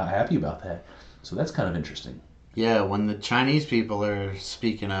people are not happy about that. So that's kind of interesting. Yeah, when the Chinese people are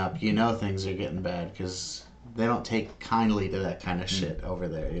speaking up, things are getting bad because they don't take kindly to that kind of shit over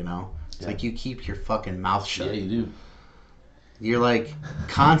there, It's like you keep your fucking mouth shut. Yeah, you do. You're like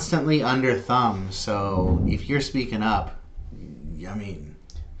constantly under thumb, so if you're speaking up, I mean...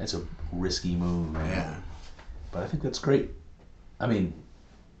 That's a risky move, man. Yeah. But I think that's great. I mean,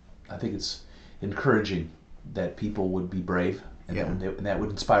 I think it's encouraging that people would be brave, and, Yeah. and that would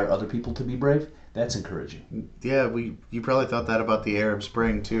inspire other people to be brave. That's encouraging. Yeah, you probably thought that about the Arab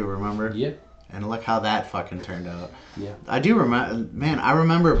Spring too, remember? Yeah. And look how that fucking turned out. Yeah. I do remember, man, I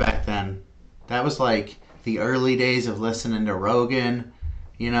remember back then, that was like the early days of listening to Rogan,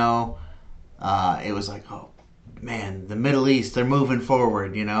 It was like, oh, man, the Middle East, they're moving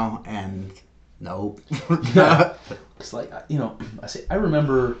forward, and nope. Yeah. It's like, I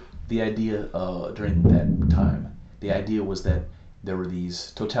remember the idea during that time. The idea was that there were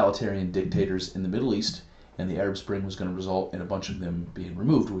these totalitarian dictators in the Middle East, and the Arab Spring was going to result in a bunch of them being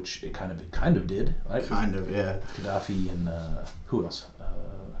removed, which it kind of did, right? Kind of, yeah. Gaddafi and who else?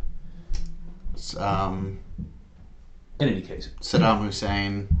 In any case. Saddam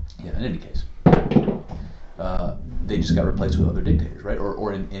Hussein. Yeah, in any case. They just got replaced with other dictators, right?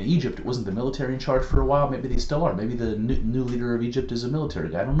 Or in Egypt, it wasn't the military in charge for a while. Maybe they still are. Maybe the new leader of Egypt is a military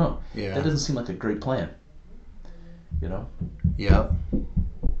guy. I don't know. Yeah. That doesn't seem like a great plan. Yep.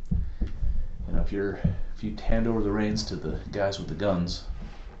 If you hand over the reins to the guys with the guns,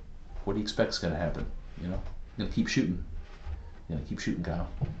 what do you expect's going to happen? You're going to keep shooting. Keep shooting, Kyle.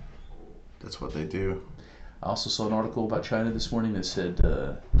 That's what they do. I also saw an article about China this morning that said,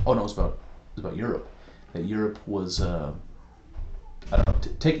 it was about Europe. That Europe was,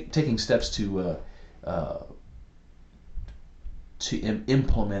 taking steps to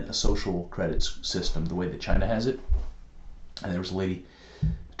implement a social credit system the way that China has it. And there was a lady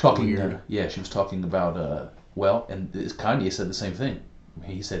talking. She was talking about and Kanye said the same thing.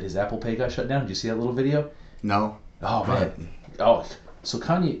 He said his Apple Pay got shut down. Did you see that little video? No. Oh man. Oh, so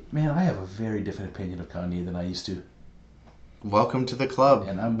Kanye, man, I have a very different opinion of Kanye than I used to. Welcome to the club,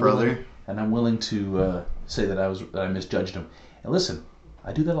 and I'm brother. I'm willing to say that I misjudged him. And listen,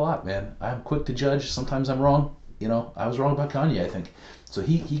 I do that a lot, man. I'm quick to judge. Sometimes I'm wrong. I was wrong about Kanye, I think. So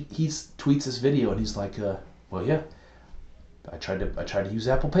he tweets this video and he's like, well, yeah, I tried to use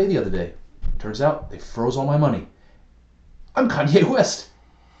Apple Pay the other day. Turns out they froze all my money. I'm Kanye West.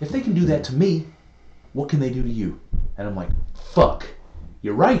 If they can do that to me, what can they do to you? And I'm like, fuck,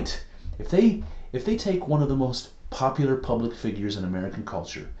 you're right. If they take one of the most popular public figures in American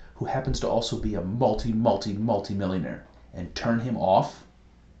culture, who happens to also be a multi-millionaire, and turn off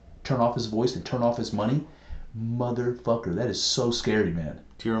his voice and turn off his money, motherfucker, that is so scary, man.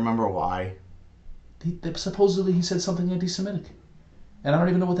 Do you remember why? Supposedly he said something anti-Semitic, and I don't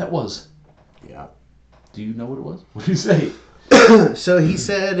even know what that was. Yeah. Do you know what it was? What did he say? So he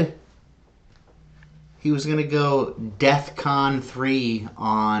said he was going to go DEFCON 3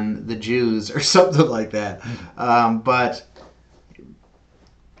 on the Jews or something like that. But,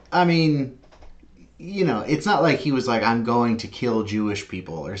 I mean, it's not like he was like, I'm going to kill Jewish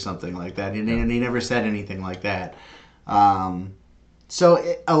people or something like that. And he never said anything like that.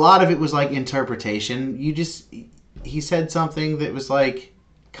 So a lot of it was like interpretation. He said something that was like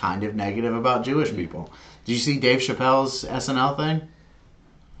kind of negative about Jewish people. Did you see Dave Chappelle's SNL thing?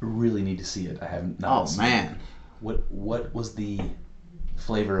 Really need to see it. I haven't. Oh man, what was the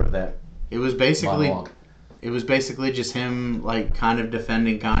flavor of that? It was basically monologue? It was basically just him like kind of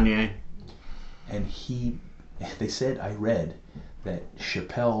defending Kanye. And they said, I read that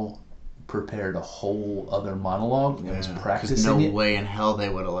Chappelle prepared a whole other monologue and was practicing no way in hell they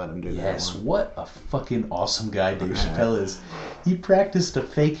would have let him do that. Yes, what a fucking awesome guy Dave Chappelle is. He practiced a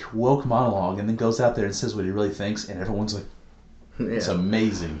fake woke monologue and then goes out there and says what he really thinks, and everyone's like, it's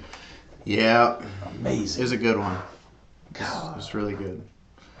amazing. Yeah. Amazing. It was a good one. God. It was really good.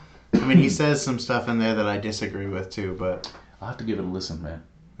 I mean, he says some stuff in there that I disagree with too, but I'll have to give it a listen, man.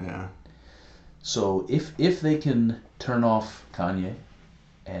 Yeah. So if they can turn off Kanye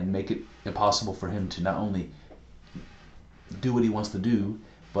and make it impossible for him to not only do what he wants to do,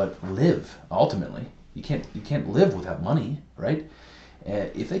 but live, ultimately. You can't live without money, right?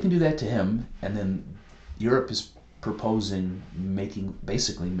 If they can do that to him, and then Europe is proposing making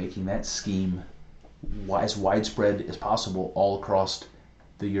that scheme as widespread as possible all across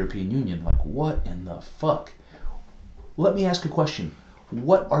the European Union. Like, what in the fuck? Let me ask a question.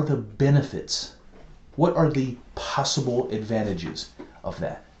 What are the benefits? What are the possible advantages of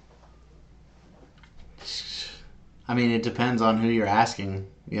that? I mean, it depends on who you're asking.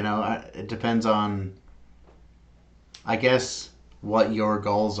 It depends on, I guess, what your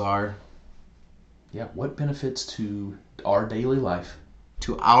goals are. Yeah, what benefits to our daily life?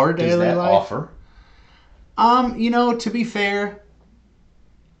 To our daily life? Offer? To be fair,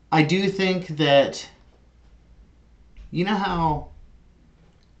 I do think that, how...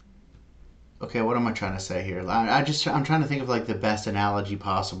 Okay, what am I trying to say here? I'm trying to think of like the best analogy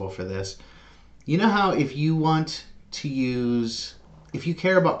possible for this. You know how if you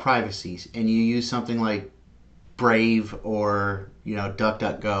care about privacy and you use something like Brave or,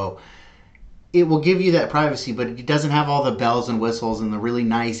 DuckDuckGo, it will give you that privacy, but it doesn't have all the bells and whistles and the really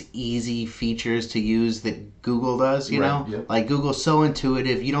nice, easy features to use that Google does, know? Yep. Like, Google's so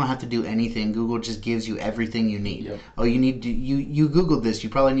intuitive, you don't have to do anything. Google just gives you everything you need. Yep. Oh, you Googled this, you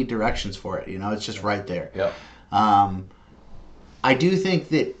probably need directions for it, it's just right there. Yep. I do think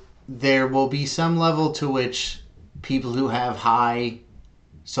that there will be some level to which people who have high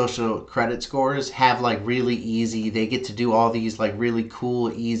social credit scores have, like, really easy, they get to do all these, like, really cool,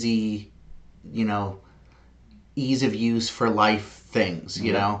 easy... ease of use for life things,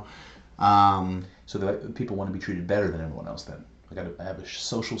 So people want to be treated better than everyone else then. I have a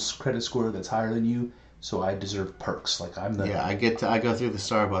social credit score that's higher than you, so I deserve perks. Like I'm the... Yeah, I go through the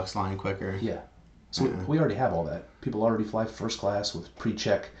Starbucks line quicker. Yeah. So we already have all that. People already fly first class with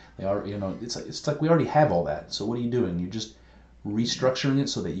pre-check. They are, it's like we already have all that. So what are you doing? You're just restructuring it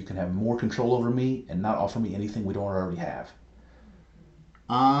so that you can have more control over me and not offer me anything we don't already have.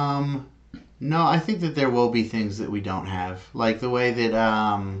 No, I think that there will be things that we don't have, like the way that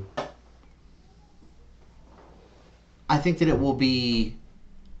I think that it will be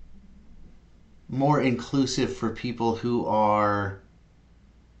more inclusive for people who are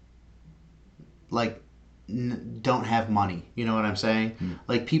like don't have money. You know what I'm saying?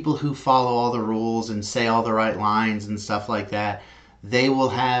 Like people who follow all the rules and say all the right lines and stuff like that. They will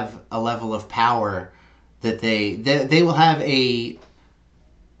have a level of power that they will have a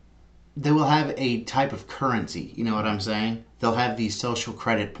type of currency. You know what I'm saying? They'll have these social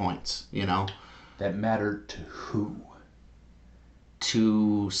credit points. You know, that matter to who?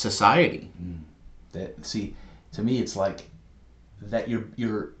 To society. That, see, to me, it's like that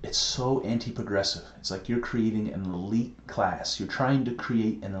it's so anti-progressive. It's like you're creating an elite class. You're trying to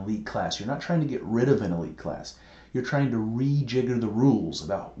create an elite class. You're not trying to get rid of an elite class. You're trying to rejigger the rules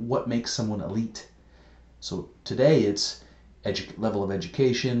about what makes someone elite. So today it's level of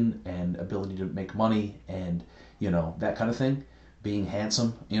education and ability to make money and, that kind of thing, being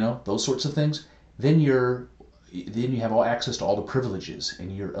handsome, those sorts of things. Then you have all access to all the privileges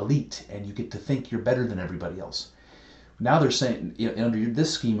and you're elite and you get to think you're better than everybody else. Now they're saying, under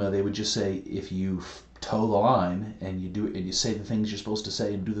this schema, they would just say if you toe the line and you do it and you say the things you're supposed to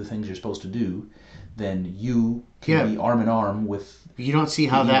say and do the things you're supposed to do, then you can be arm in arm with. You don't see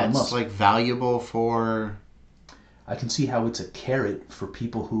how that's like valuable for. I can see how it's a carrot for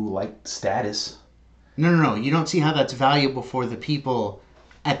people who like status. No. You don't see how that's valuable for the people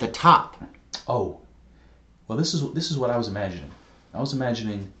at the top. Oh, well, this is what I was imagining. I was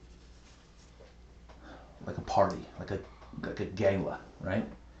imagining like a party, like a gala, right?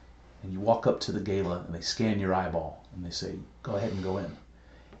 And you walk up to the gala and they scan your eyeball and they say, go ahead and go in.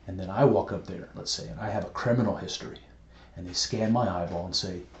 And then I walk up there, let's say, and I have a criminal history. And they scan my eyeball and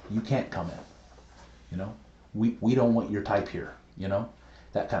say, you can't come in. We don't want your type here.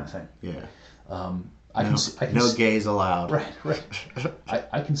 That kind of thing. Yeah. No gays allowed. Right.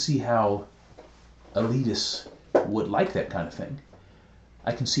 I can see how elitists would like that kind of thing.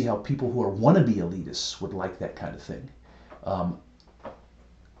 I can see how people who are wannabe elitists would like that kind of thing.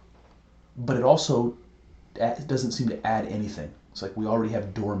 But it also doesn't seem to add anything. It's like we already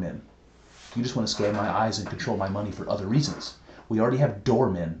have doormen. You just want to scan my eyes and control my money for other reasons. We already have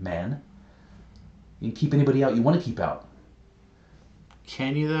doormen, man. You can keep anybody out you want to keep out.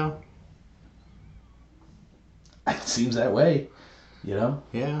 Can you, though? It seems that way, Yeah.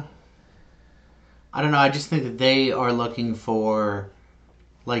 I don't know. I just think that they are looking for,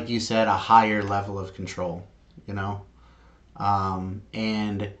 like you said, a higher level of control, and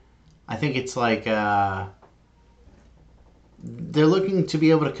I think it's like they're looking to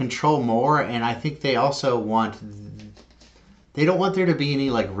be able to control more, and I think they also they don't want there to be any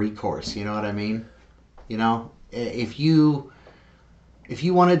like recourse, you know what I mean? If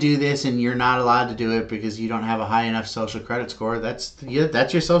you want to do this and you're not allowed to do it because you don't have a high enough social credit score, that's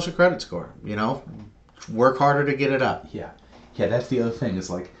your social credit score, Work harder to get it up. Yeah, that's the other thing. It's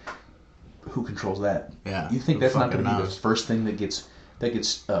like, who controls that? Yeah. You think that's not going to be the first thing that gets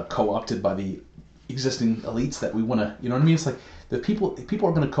co-opted by the existing elites that we want to, you know what I mean? It's like the people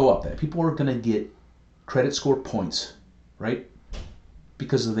are going to co-opt that. People are going to get credit score points, right?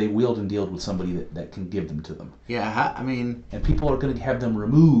 Because they wheeled and dealed with somebody that can give them to them. Yeah, I mean... And people are going to have them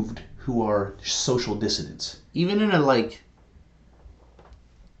removed who are social dissidents. Even in a, like,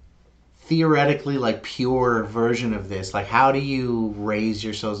 theoretically, like, pure version of this, like, how do you raise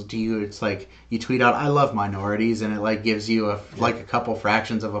your social... It's like, you tweet out, I love minorities, and it, like, gives you, a couple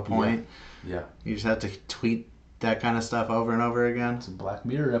fractions of a point. Yeah. You just have to tweet that kind of stuff over and over again. It's a Black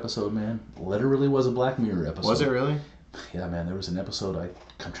Mirror episode, man. Literally was a Black Mirror episode. Was it really? Yeah, man, there was an episode,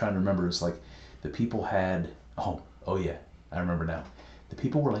 I'm trying to remember, it's like the people had, oh yeah, I remember now. The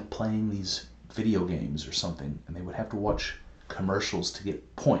people were like playing these video games or something, and they would have to watch commercials to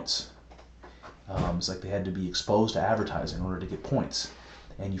get points. It's like they had to be exposed to advertising in order to get points.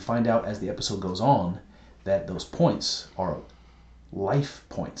 And you find out as the episode goes on that those points are life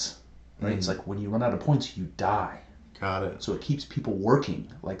points, right? It's like when you run out of points, you die. Got it. So it keeps people working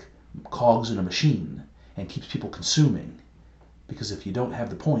like cogs in a machine. And keeps people consuming, because if you don't have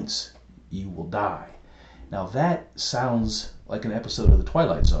the points, you will die. Now that sounds like an episode of The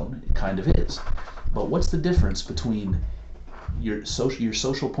Twilight Zone. It kind of is. But what's the difference between your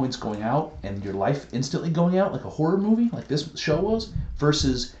social points going out and your life instantly going out, like a horror movie, like this show was,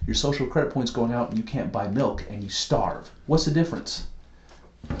 versus your social credit points going out and you can't buy milk and you starve? What's the difference?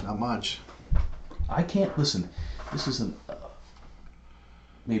 Not much. I can't listen. This isn't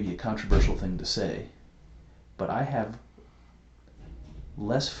maybe a controversial thing to say, but I have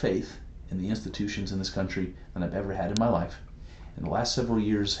less faith in the institutions in this country than I've ever had in my life. And the last several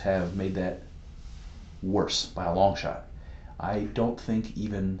years have made that worse by a long shot. I don't think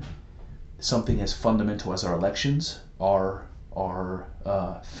even something as fundamental as our elections are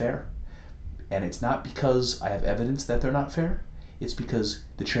fair. And it's not because I have evidence that they're not fair. It's because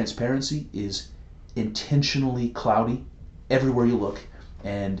the transparency is intentionally cloudy everywhere you look,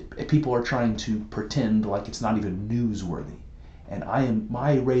 and people are trying to pretend like it's not even newsworthy. And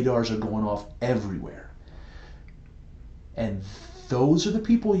my radars are going off everywhere. And those are the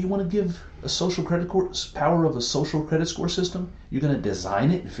people you want to give a social credit power of a social credit score system. You're going to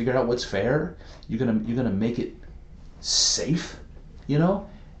design it and figure out what's fair. You're going to make it safe.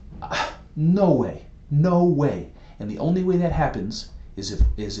 No way, no way. And the only way that happens is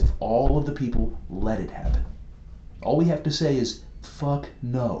if all of the people let it happen. All we have to say is fuck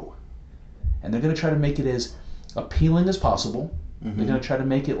no. And they're going to try to make it as appealing as possible. Mm-hmm. They're going to try to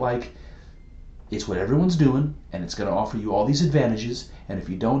make it like it's what everyone's doing, and it's going to offer you all these advantages, and if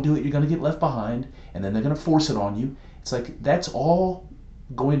you don't do it, you're going to get left behind, and then they're going to force it on you. It's like that's all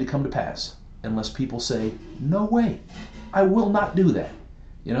going to come to pass unless people say, no way, I will not do that.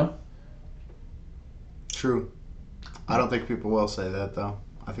 True. I don't think people will say that, though.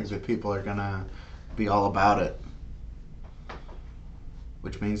 I think that people are going to be all about it,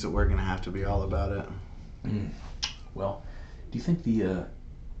 which means that we're going to have to be all about it. Well, do you think the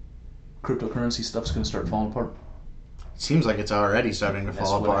cryptocurrency stuff's going to start falling apart? Seems like it's already starting to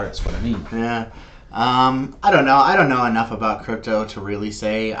fall apart. That's what I mean. Yeah. I don't know. I don't know enough about crypto to really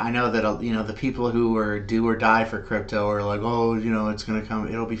say. I know that the people who are do or die for crypto are like, oh, it's going to come.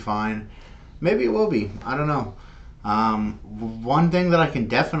 It'll be fine. Maybe it will be. I don't know. One thing that I can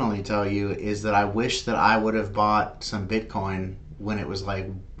definitely tell you is that I wish that I would have bought some Bitcoin when it was like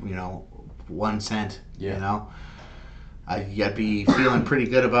 1 cent. Yeah. I'd be feeling pretty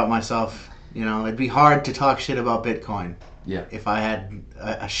good about myself. It'd be hard to talk shit about Bitcoin. Yeah. If I had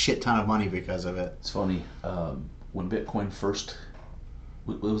a shit ton of money because of it. It's funny. When Bitcoin first,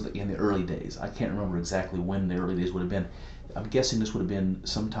 it was in the early days. I can't remember exactly when the early days would have been. I'm guessing this would have been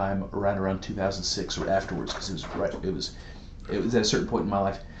sometime around 2006 or afterwards, because it was at a certain point in my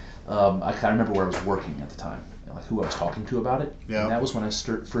life. I kind of remember where I was working at the time, like who I was talking to about it. Yeah. And that was when I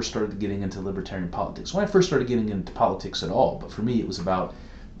first started getting into libertarian politics. When I first started getting into politics at all, but for me it was about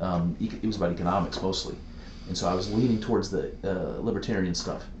economics mostly, and so I was leaning towards the libertarian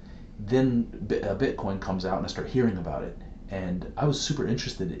stuff. Then Bitcoin comes out, and I start hearing about it, and I was super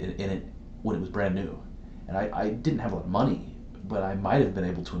interested in it when it was brand new. And I didn't have a lot of money, but I might have been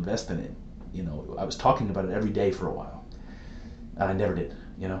able to invest in it. I was talking about it every day for a while, and I never did.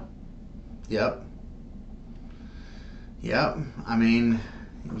 Yep. I mean,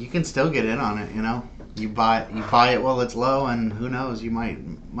 you can still get in on it. You buy it while it's low, and who knows, you might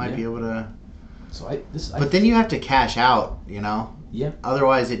be able to. But then you have to cash out. Yeah.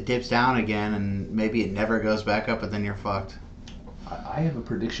 Otherwise, it dips down again, and maybe it never goes back up, and then you're fucked. I have a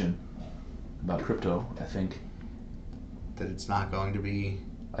prediction about crypto. I think that it's not going to be.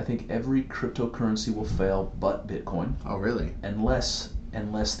 I think every cryptocurrency will fail, but Bitcoin. Oh, really? Unless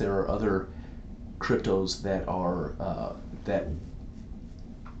there are other cryptos that are that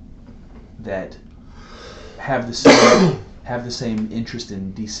have the same interest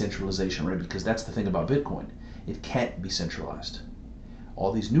in decentralization, right? Because that's the thing about Bitcoin; it can't be centralized.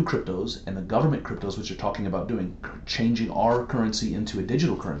 All these new cryptos and the government cryptos, which are talking about changing our currency into a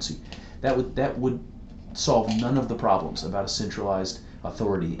digital currency, that would solve none of the problems about a centralized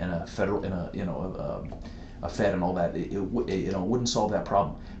authority and a federal a Fed and all that. It wouldn't solve that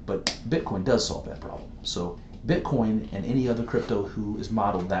problem. But Bitcoin does solve that problem. So Bitcoin and any other crypto who is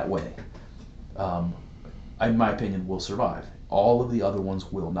modeled that way, in my opinion, will survive. All of the other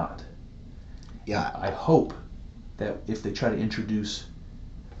ones will not. Yeah. I hope that if they try to introduce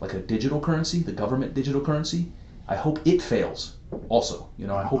like a digital currency, the government digital currency, I hope it fails also.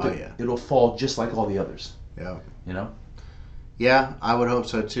 I hope it'll fall just like all the others. Yeah. Yeah, I would hope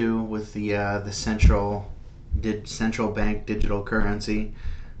so too, with the central bank digital currency.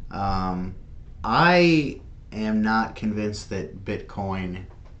 I am not convinced that Bitcoin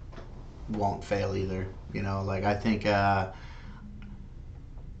won't fail either. I think I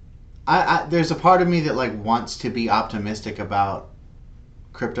there's a part of me that wants to be optimistic about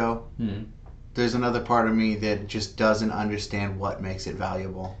crypto. Mm-hmm. There's another part of me that just doesn't understand what makes it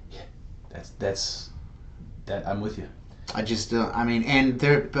valuable. Yeah, that's I'm with you. I just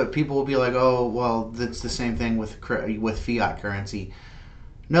but people will be like, oh, well, that's the same thing with fiat currency.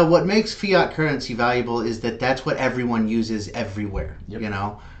 No, what makes fiat currency valuable is that that's what everyone uses everywhere. Yep. You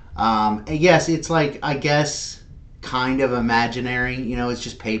know, and yes, it's like, I guess, kind of imaginary. You know, it's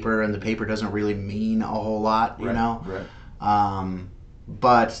just paper, and the paper doesn't really mean a whole lot. You Right, know, right.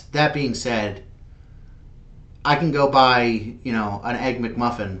 but that being said, I can go buy, you know, an egg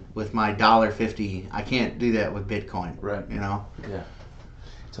McMuffin with my $1.50. I can't do that with Bitcoin. Right. You know. Yeah.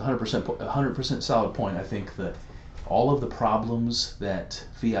 It's 100% solid point. I think that all of the problems that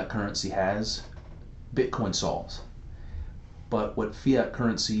fiat currency has, Bitcoin solves. But what fiat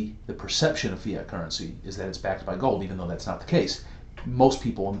currency, the perception of fiat currency, is that it's backed by gold, even though that's not the case. Most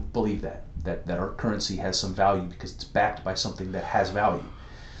people believe that our currency has some value because it's backed by something that has value.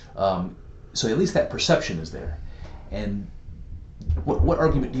 So at least that perception is there. And what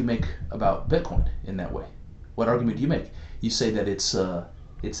argument do you make about Bitcoin in that way? What argument do you make? You say that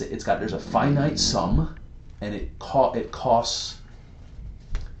there's a finite sum, and it costs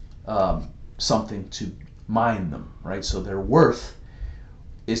something to mine them, right? So they're worth,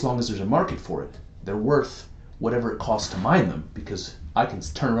 as long as there's a market for it, they're worth whatever it costs to mine them, because I can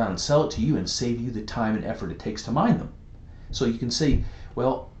turn around and sell it to you and save you the time and effort it takes to mine them. So you can say,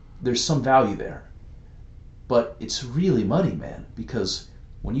 well, there's some value there, but it's really money, man, because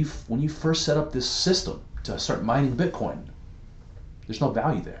when you first set up this system to start mining Bitcoin, there's no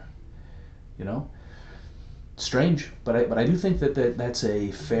value there, you know. Strange, but I do think that's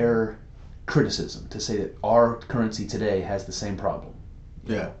a fair criticism to say that our currency today has the same problem.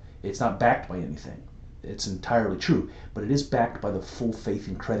 Yeah. It's not backed by anything. It's entirely true, but it is backed by the full faith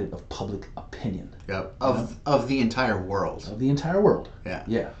and credit of public opinion. Yep. Of the entire world. Of the entire world. Yeah.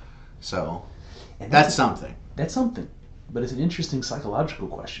 Yeah. So And that's something. That's something. But it's an interesting psychological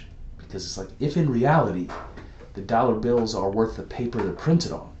question, because it's like, if in reality the dollar bills are worth the paper they're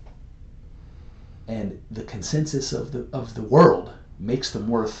printed on, and the consensus of the world makes them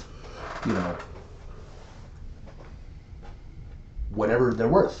worth, you know, whatever they're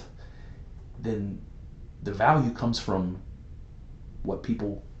worth, then the value comes from what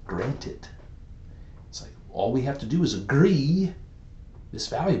people grant it. It's like, all we have to do is agree it's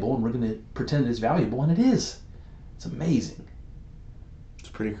valuable, and we're going to pretend it's valuable, and it is. It's amazing. It's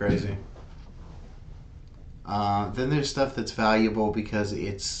pretty crazy. Then there's stuff that's valuable because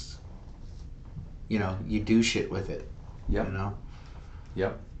it's, you know, you do shit with it. Yep. You know?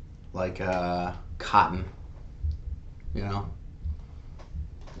 Yep. Like cotton. You know?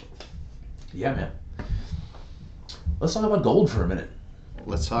 Yeah, man. Let's talk about gold for a minute.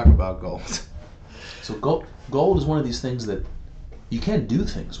 Let's talk about gold. So gold is one of these things that you can do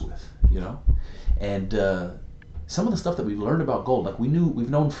things with, you know, and some of the stuff that we've learned about gold, like we've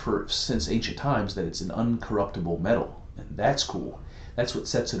known since ancient times that it's an uncorruptible metal, and that's cool. That's what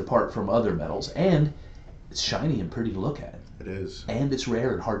sets it apart from other metals, and it's shiny and pretty to look at. It is. And it's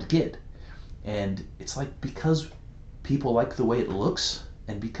rare and hard to get. And it's like, because people like the way it looks,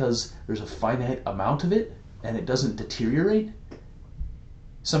 and because there's a finite amount of it, and it doesn't deteriorate,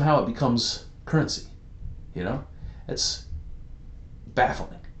 somehow it becomes currency, you know? It's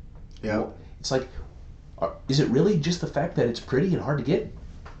baffling. Yeah. It's like, is it really just the fact that it's pretty and hard to get?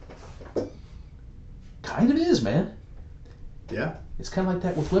 Kind of is, man. Yeah. It's kind of like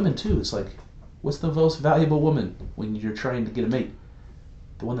that with women too. It's like, what's the most valuable woman when you're trying to get a mate?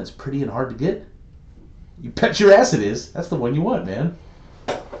 The one that's pretty and hard to get? You bet your ass it is. That's the one you want, man.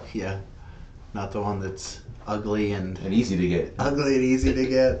 Yeah. Not the one that's ugly and easy to get. ugly and easy to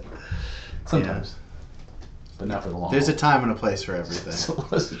get. Sometimes. But not for the long There's haul. a time and a place for everything. So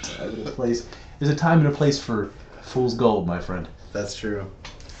there's a time and a place. There's a time and a place for fool's gold, my friend. That's true.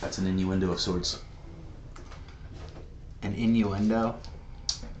 That's an innuendo of sorts. An innuendo?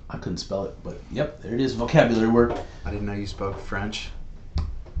 I couldn't spell it, but yep, there it is. Vocabulary word. I didn't know you spoke French.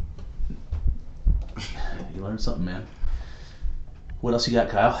 You learned something, man. What else you got,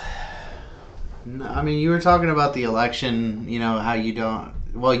 Kyle? No, I mean, you were talking about the election, you know, how you don't...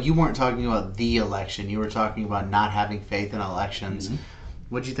 Well, you weren't talking about the election. You were talking about not having faith in elections. Mm-hmm.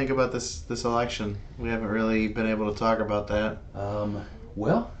 What'd you think about this election? We haven't really been able to talk about that.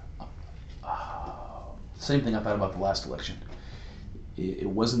 Well, same thing I thought about the last election. It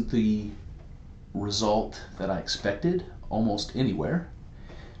wasn't the result that I expected almost anywhere.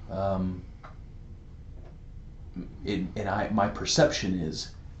 My perception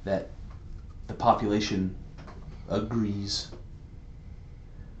is that the population agrees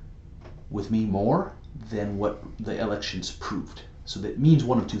with me more than what the elections proved. So that means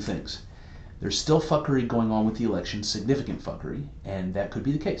one of two things. There's still fuckery going on with the election, significant fuckery, and that could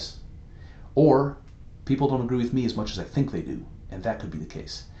be the case. Or people don't agree with me as much as I think they do, and that could be the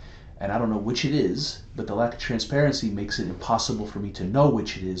case. and I don't know which it is, but the lack of transparency makes it impossible for me to know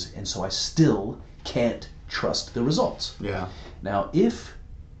which it is, and so I still can't trust the results. Yeah. Now, if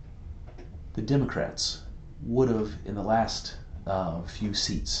the Democrats would have, in the last few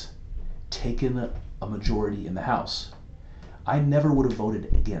seats, taken a majority in the House, I never would have voted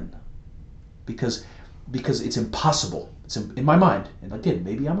again, because it's impossible. It's in my mind, and again,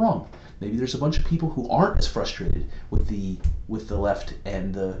 maybe I'm wrong. Maybe there's a bunch of people who aren't as frustrated with the left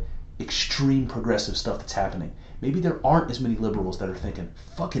and the extreme progressive stuff that's happening. Maybe there aren't as many liberals that are thinking,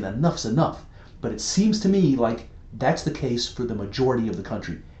 fucking enough's enough. But it seems to me like that's the case for the majority of the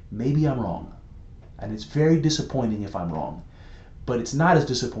country. Maybe I'm wrong. And it's very disappointing if I'm wrong. But it's not as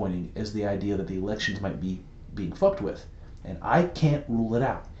disappointing as the idea that the elections might be being fucked with. And I can't rule it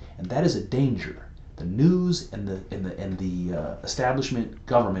out. And that is a danger. The news and the establishment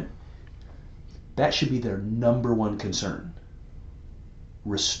government, that should be their number one concern.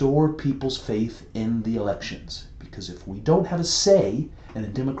 Restore people's faith in the elections. Because if we don't have a say in a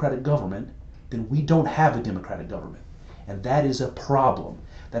democratic government, then we don't have a democratic government. And that is a problem.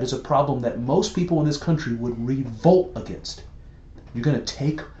 That is a problem that most people in this country would revolt against. You're going to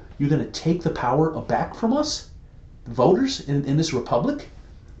take the power back from us, the voters in this republic?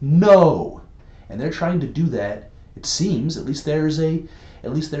 No. And they're trying to do that. It seems, at least there's a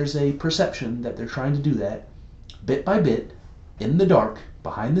perception that they're trying to do that bit by bit, in the dark,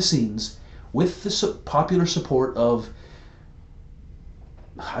 behind the scenes, with the popular support of,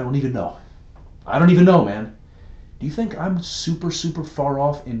 I don't even know. I don't even know, man. Do you think I'm super, super far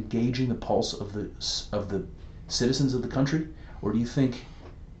off engaging the pulse of the citizens of the country? Or do you think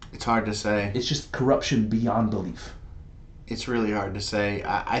it's hard to say? It's just corruption beyond belief. It's really hard to say.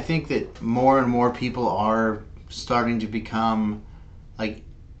 I think that more and more people are starting to become like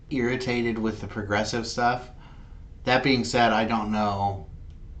irritated with the progressive stuff. That being said, I don't know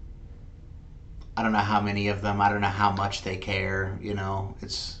how many of them. I don't know how much they care. You know,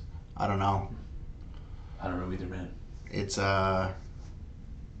 I don't know. I don't know either, man. It's I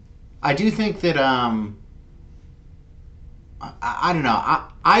do think that I don't know.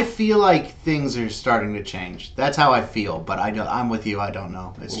 I feel like things are starting to change. That's how I feel, but I'm with you. I don't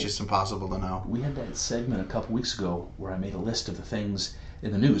know. It's just impossible to know. We had that segment a couple weeks ago where I made a list of the things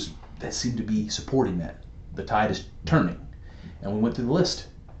in the news that seem to be supporting that. The tide is turning. And we went through the list.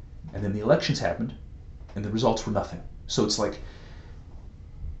 And then the elections happened, and the results were nothing. So it's like,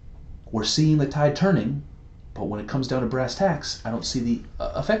 we're seeing the tide turning, but when it comes down to brass tacks, I don't see the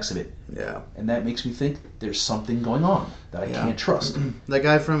effects of it. Yeah. And that makes me think there's something going on that I can't trust. The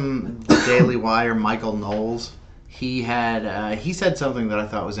guy from the Daily Wire, Michael Knowles, he said something that I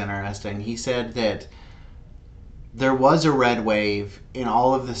thought was interesting. He said that there was a red wave in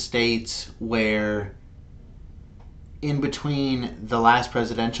all of the states where, in between the last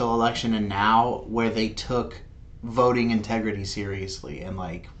presidential election and now, where they took voting integrity seriously and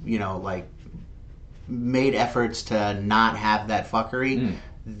made efforts to not have that fuckery.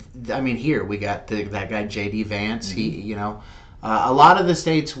 I mean, here we got that guy J.D. Vance. Mm-hmm. A lot of the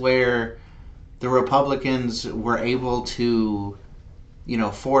states where the Republicans were able to,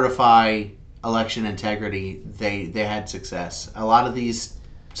 fortify election integrity, they had success. A lot of these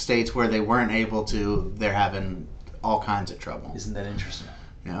states where they weren't able to, they're having all kinds of trouble. Isn't that interesting?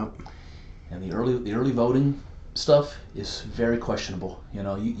 Yeah. And the early voting stuff is very questionable.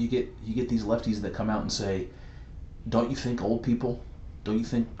 You get these lefties that come out and say, don't you think old people, don't you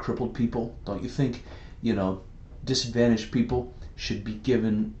think crippled people, don't you think disadvantaged people should be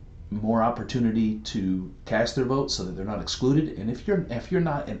given more opportunity to cast their vote so that they're not excluded? And if you're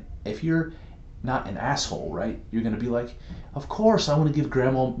not an asshole, right, you're going to be like, of course I want to give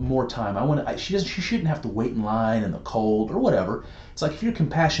grandma more time. She shouldn't have to wait in line in the cold or whatever. It's like, if you're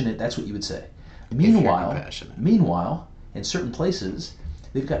compassionate, that's what you would say. Meanwhile, in certain places,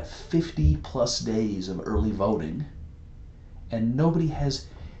 they've got 50 plus days of early voting, and nobody has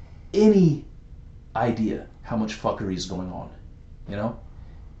any idea how much fuckery is going on.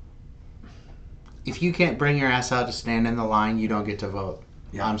 If you can't bring your ass out to stand in the line, you don't get to vote.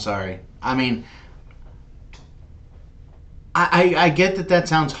 Yeah. I'm sorry. I mean, I get that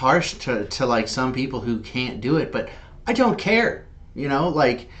sounds harsh to like some people who can't do it, but I don't care.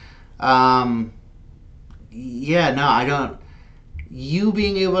 I don't. You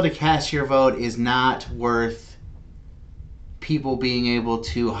being able to cast your vote is not worth people being able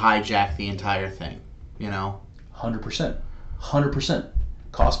to hijack the entire thing. 100%.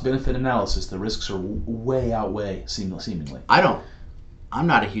 Cost-benefit analysis. The risks are way outweigh seemingly. I'm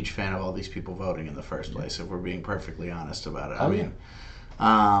not a huge fan of all these people voting in the first place, if we're being perfectly honest about it.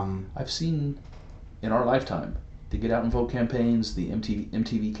 I've seen in our lifetime the get out and vote campaigns, the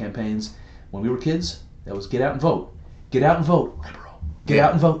MTV campaigns. When we were kids, that was get out and vote. Get out and vote, liberal. Get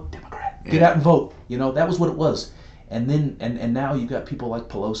out and vote, Democrat. Get out and vote. You know, that was what it was. And then and now you've got people like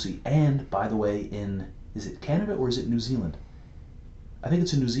Pelosi. And by the way, is it Canada or is it New Zealand? I think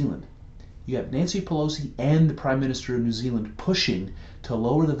it's in New Zealand. You have Nancy Pelosi and the Prime Minister of New Zealand pushing to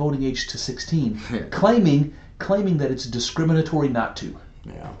lower the voting age to 16, claiming that it's discriminatory not to.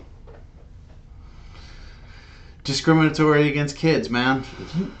 Yeah. Discriminatory against kids, man.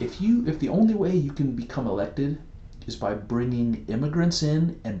 If the only way you can become elected is by bringing immigrants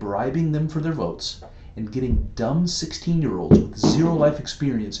in and bribing them for their votes and getting dumb 16-year-olds with zero life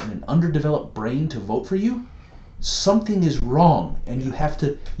experience and an underdeveloped brain to vote for you, something is wrong, and you have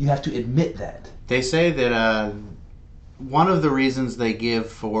to admit that. They say that one of the reasons they give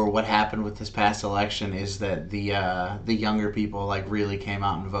for what happened with this past election is that the younger people like really came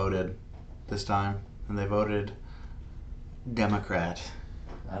out and voted this time, and they voted Democrat.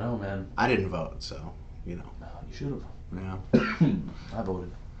 I know, man. I didn't vote, so you know. No, you should have. Yeah. I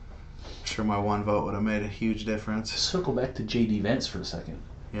voted. I'm sure my one vote would have made a huge difference. Circle back to J.D. Vance for a second.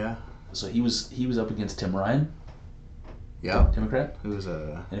 Yeah. So he was up against Tim Ryan. Yep. Democrat. Who's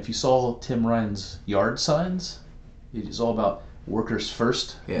a... And if you saw Tim Ryan's yard signs, it's all about workers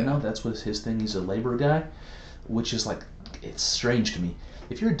first. Yeah. You know, that's what his thing. He's a labor guy, which is like, it's strange to me.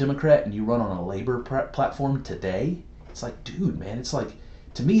 If you're a Democrat and you run on a labor platform today, it's like, dude, man, it's like,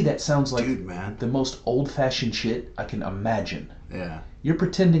 to me that sounds like the most old-fashioned shit I can imagine. Yeah. You're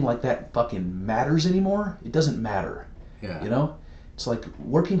pretending like that fucking matters anymore? It doesn't matter. Yeah. You know? It's like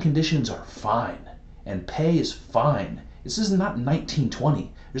working conditions are fine and pay is fine. This is not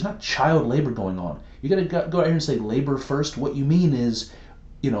 1920. There's not child labor going on. You gotta go out here and say labor first. What you mean is,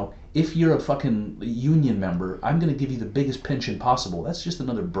 you know, if you're a fucking union member, I'm gonna give you the biggest pension possible. That's just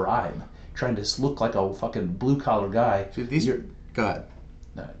another bribe. Trying to look like a fucking blue-collar guy. Go ahead.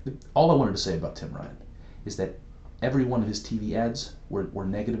 All I wanted to say about Tim Ryan is that every one of his TV ads were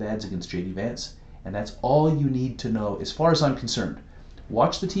negative ads against J.D. Vance, and that's all you need to know as far as I'm concerned.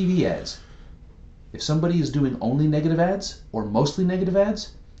 Watch the TV ads. If somebody is doing only negative ads or mostly negative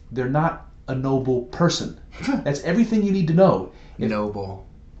ads, they're not a noble person. That's everything you need to know. Noble.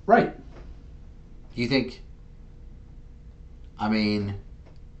 Right. You think... I mean...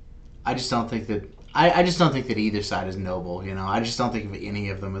 I just don't think that... I just don't think that either side is noble, you know? I just don't think of any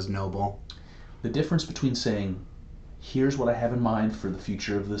of them as noble. The difference between saying, here's what I have in mind for the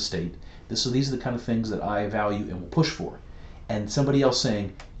future of the state, so these are the kind of things that I value and will push for, and somebody else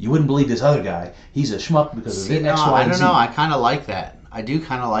saying, you wouldn't believe this other guy, he's a schmuck because of X, Y, and Z. I don't know, I kind of like that. I do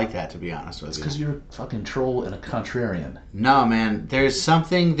kind of like that, to be honest with you. It's because you're a fucking troll and a contrarian. No, man, there's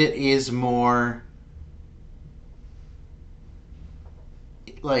something that is more...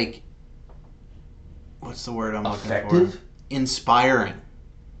 like... what's the word I'm looking for? Effective? Inspiring.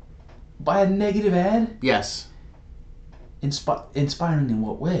 By a negative ad? Yes. Inspiring in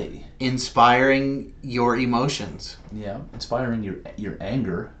what way? Inspiring your emotions. Yeah, inspiring your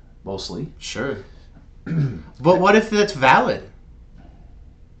anger, mostly. Sure. But what if that's valid?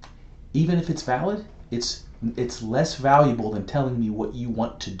 Even if it's valid, it's less valuable than telling me what you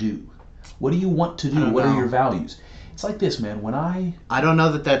want to do. What do you want to do? What are your values? It's like this, man. I don't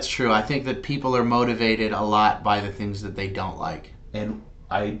know that that's true. I think that people are motivated a lot by the things that they don't like. And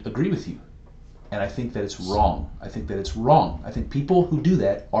I agree with you. And I think that it's wrong. I think people who do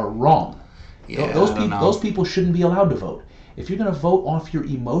that are wrong. Yeah, those people shouldn't be allowed to vote. If you're going to vote off your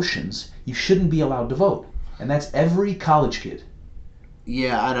emotions, you shouldn't be allowed to vote. And that's every college kid.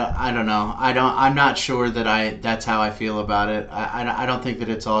 Yeah, I don't know. I'm not sure that that's how I feel about it. I don't think that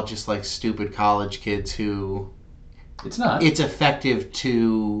it's all just like stupid college kids who... It's not. It's effective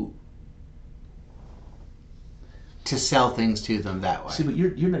to sell things to them that way. See, but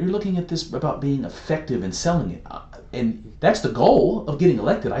you're looking at this about being effective and selling it, and that's the goal of getting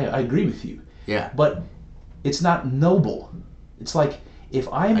elected. I agree with you. Yeah. But it's not noble. It's like if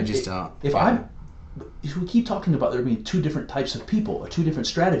we keep talking about there being two different types of people or two different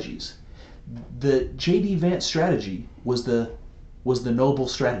strategies. The J.D. Vance strategy was the noble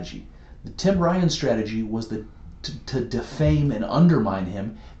strategy. The Tim Ryan strategy was to defame and undermine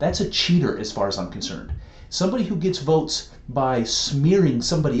him. That's a cheater as far as I'm concerned. Somebody who gets votes by smearing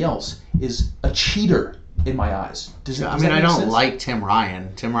somebody else is a cheater in my eyes. I don't like Tim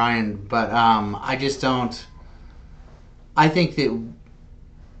Ryan, but I just don't. I think that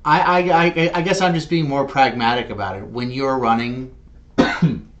I guess I'm just being more pragmatic about it. When you're running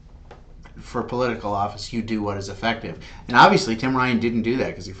for political office, you do what is effective, and obviously Tim Ryan didn't do that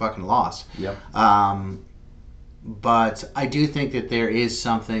because he fucking lost. Yep. But I do think that there is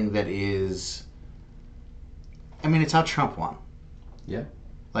something that is I mean, it's how Trump won. Yeah.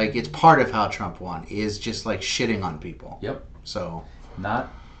 Like, it's part of how Trump won, is just, like, shitting on people. Yep. So.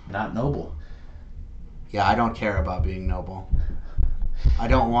 Not noble. Yeah, I don't care about being noble. I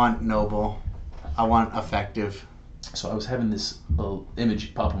don't want noble. I want effective. So I was having this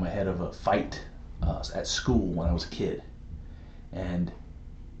image pop in my head of a fight at school when I was a kid. And,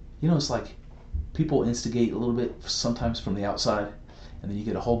 it's like people instigate a little bit sometimes from the outside. And then you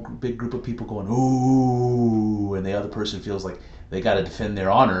get a whole big group of people going, ooh, and the other person feels like they got to defend their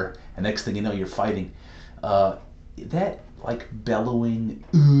honor. And next thing you know, you're fighting. That, like, bellowing,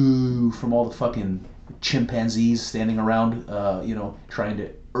 ooh, from all the fucking chimpanzees standing around, trying to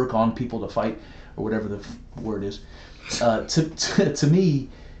irk on people to fight, or whatever the word is. To me,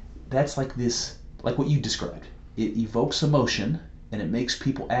 that's like this, like what you described. It evokes emotion, and it makes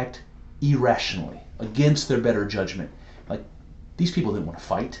people act irrationally, against their better judgment. Like, these people didn't want to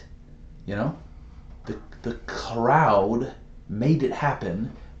fight, The crowd made it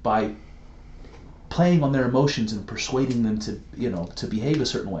happen by playing on their emotions and persuading them to behave a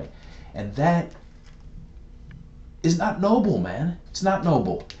certain way. And that is not noble, man. It's not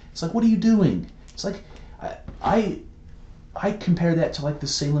noble. It's like, what are you doing? It's like, I compare that to like the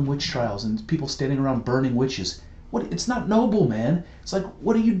Salem witch trials and people standing around burning witches. It's not noble, man. It's like,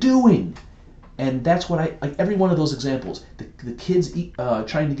 what are you doing? And that's what like every one of those examples. The kids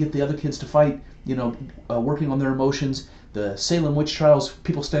trying to get the other kids to fight, working on their emotions. The Salem witch trials,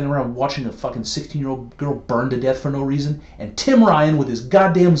 people standing around watching a fucking 16-year-old girl burn to death for no reason. And Tim Ryan with his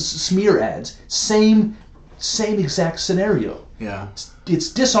goddamn smear ads. Same exact scenario. Yeah. It's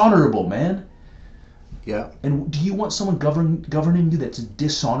dishonorable, man. Yeah. And do you want someone governing you that's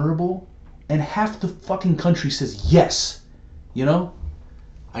dishonorable? And half the fucking country says yes.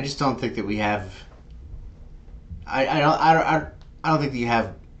 I just don't think that we have. I don't think that you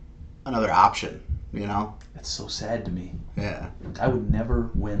have another option. That's so sad to me. Yeah. I would never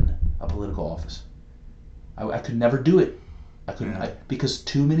win a political office. I could never do it. I couldn't. Yeah. Because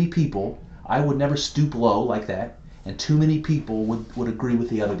too many people. I would never stoop low like that, and too many people would agree with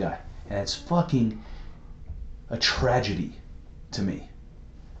the other guy, and it's fucking a tragedy to me.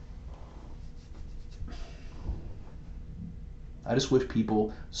 I just wish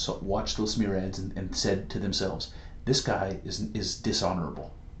people watched those smear ads and said to themselves, "This guy is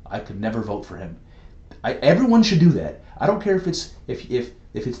dishonorable. I could never vote for him." Everyone should do that. I don't care if it's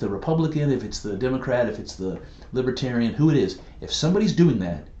the Republican, if it's the Democrat, if it's the Libertarian, who it is. If somebody's doing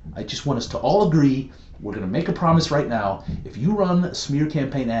that, I just want us to all agree. We're going to make a promise right now. If you run a smear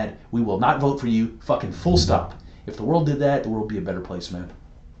campaign ad, we will not vote for you. Fucking full stop. If the world did that, the world would be a better place, man.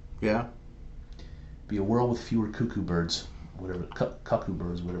 Yeah. Be a world with fewer cuckoo birds. Whatever, cuckoo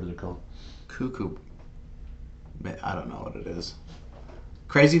birds, whatever they're called. Cuckoo. I don't know what it is.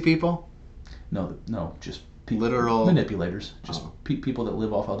 Crazy people? No, just people. Literal manipulators. Just people that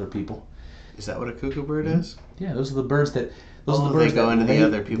live off other people. Is that what a cuckoo bird is? Yeah, those are the birds that. Those are the birds they go that into the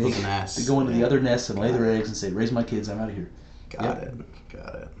other people's nests. They go into the other nests and lay their eggs and say, "Raise my kids, I'm out of here." Got it.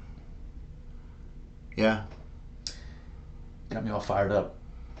 Yeah. Got me all fired up.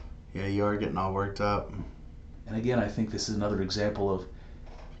 Yeah, you are getting all worked up. And again, I think this is another example of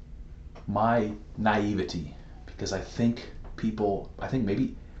my naivety, because I think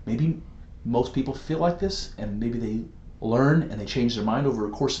maybe most people feel like this, and maybe they learn and they change their mind over a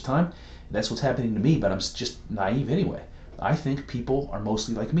course of time. That's what's happening to me, but I'm just naive anyway. I think people are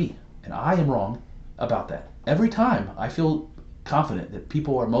mostly like me, and I am wrong about that. Every time I feel confident that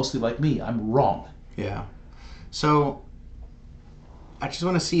people are mostly like me, I'm wrong. Yeah. So I just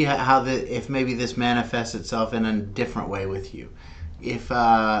want to see if maybe this manifests itself in a different way with you. If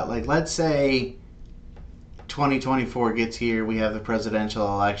let's say 2024 gets here, we have the presidential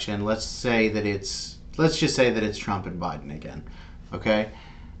election. Let's just say that it's Trump and Biden again. Okay.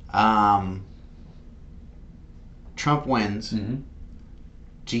 Trump wins. Mm-hmm.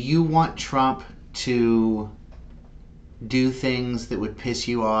 Do you want Trump to do things that would piss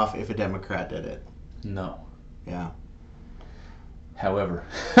you off if a Democrat did it? No. Yeah. However,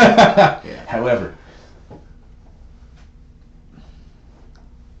 Yeah.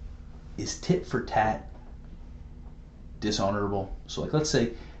 Is tit for tat dishonorable? So, like, let's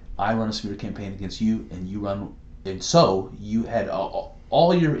say I run a smear campaign against you, and you run, and so you had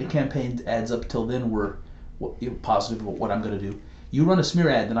all your campaign ads up till then were positive about what I'm going to do. You run a smear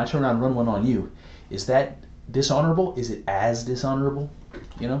ad, then I turn around and run one on you. Is that dishonorable? Is it as dishonorable?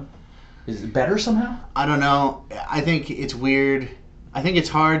 Is it better somehow? I don't know. I think it's weird. I think it's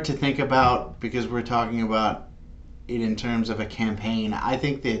hard to think about because we're talking about it in terms of a campaign. I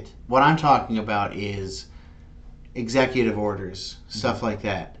think that what I'm talking about is executive orders, stuff like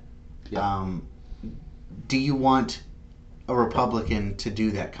that. Yeah. do you want a Republican to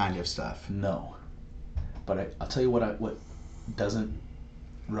do that kind of stuff? No. But I'll tell you what doesn't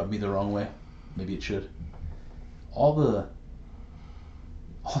rub me the wrong way. Maybe it should. All the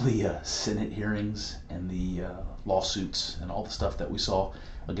Senate hearings and the lawsuits and all the stuff that we saw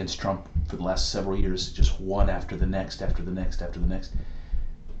against Trump for the last several years, just one after the next, after the next, after the next.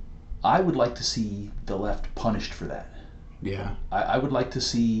 I would like to see the left punished for that. Yeah. I would like to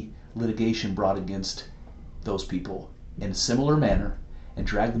see litigation brought against those people in a similar manner and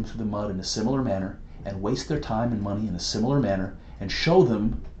drag them through the mud in a similar manner and waste their time and money in a similar manner and show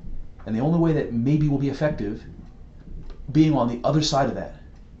them, and the only way that maybe will be effective, being on the other side of that.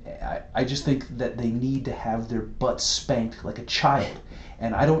 I just think that they need to have their butts spanked like a child.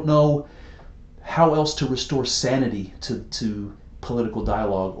 And I don't know how else to restore sanity to political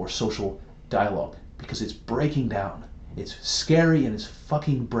dialogue or social dialogue, because it's breaking down. It's scary and it's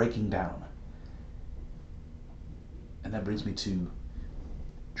fucking breaking down. And that brings me to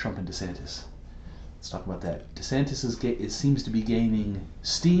Trump and DeSantis. Let's talk about that. DeSantis it seems to be gaining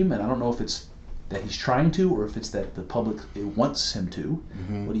steam, and I don't know if it's that he's trying to or if it's that the public wants him to.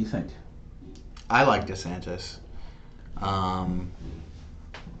 Mm-hmm. What do you think? I like DeSantis.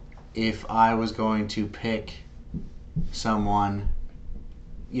 If I was going to pick someone,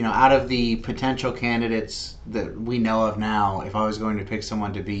 out of the potential candidates that we know of now, if I was going to pick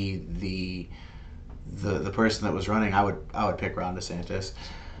someone to be the person that was running, I would pick Ron DeSantis.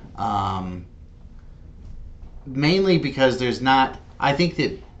 Mainly because I think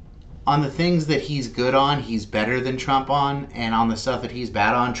that on the things that he's good on, he's better than Trump on, and on the stuff that he's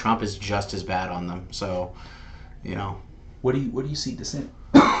bad on, Trump is just as bad on them. So, What do you see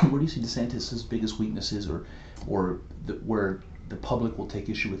Where do you see DeSantis' biggest weaknesses, or where the public will take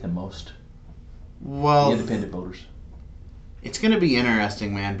issue with him most? Well, the independent voters. It's going to be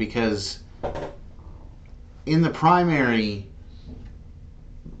interesting, man, because in the primary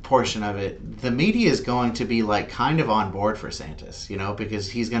portion of it, the media is going to be kind of on board for DeSantis, because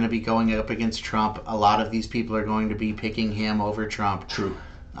he's going to be going up against Trump. A lot of these people are going to be picking him over Trump. True.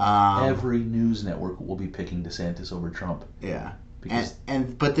 Every news network will be picking DeSantis over Trump. Yeah.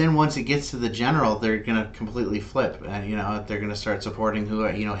 But then once it gets to the general, they're gonna completely flip, and they're gonna start supporting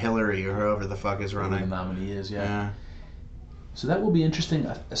Hillary or whoever the fuck is running. Whoever the nominee is, yeah. So that will be interesting.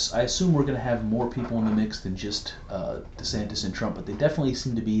 I assume we're gonna have more people in the mix than just DeSantis and Trump, but they definitely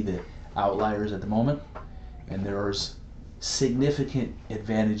seem to be the outliers at the moment, and there's significant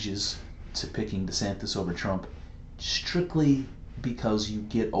advantages to picking DeSantis over Trump, strictly because you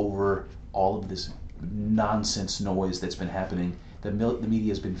get over all of this nonsense noise that's been happening. The media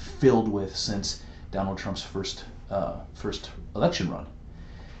has been filled with since Donald Trump's first election run.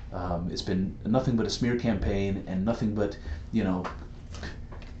 It's been nothing but a smear campaign and nothing but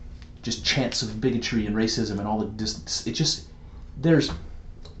just chants of bigotry and racism and all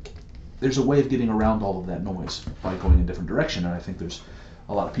there's a way of getting around all of that noise by going in a different direction, and I think there's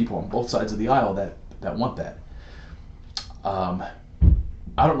a lot of people on both sides of the aisle that want that. I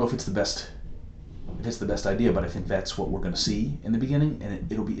don't know if it's the best idea, but I think that's what we're going to see in the beginning,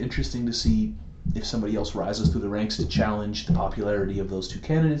 and it'll be interesting to see if somebody else rises through the ranks to challenge the popularity of those two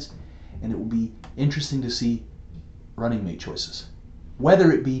candidates, and it will be interesting to see running mate choices,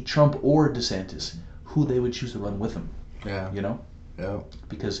 whether it be Trump or DeSantis, who they would choose to run with them. Yeah. Yeah.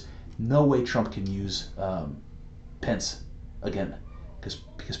 Because no way Trump can use Pence again,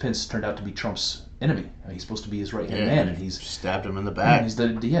 because Pence turned out to be Trump's enemy. I mean, he's supposed to be his right-hand man, and he's stabbed him in the back.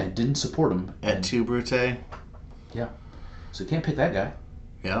 Didn't support him. Et tu, Brute? Yeah. So you can't pick that guy.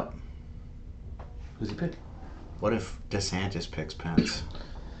 Yep. Who's he pick? What if DeSantis picks Pence?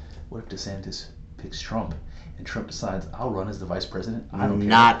 What if DeSantis picks Trump, and Trump decides, I'll run as the vice president? I don't care.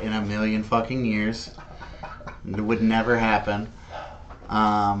 Not in a million fucking years. It would never happen.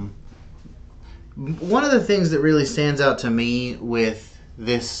 One of the things that really stands out to me with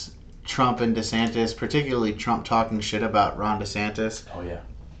this Trump and DeSantis, particularly Trump talking shit about Ron DeSantis. Oh, yeah.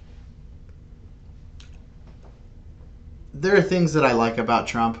 There are things that I like about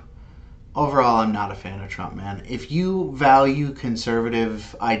Trump. Overall, I'm not a fan of Trump, man. If you value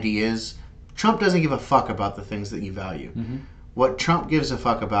conservative ideas, Trump doesn't give a fuck about the things that you value. Mm-hmm. What Trump gives a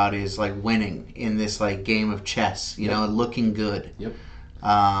fuck about is winning in this game of chess, you know, looking good. Yep.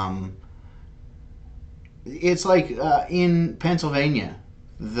 It's in Pennsylvania,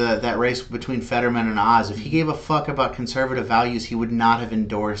 that race between Fetterman and Oz. If he gave a fuck about conservative values, he would not have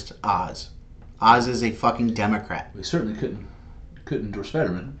endorsed Oz. Oz is a fucking Democrat. He certainly couldn't endorse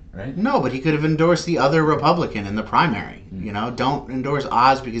Fetterman, right? No, but he could have endorsed the other Republican in the primary. Mm. You know, don't endorse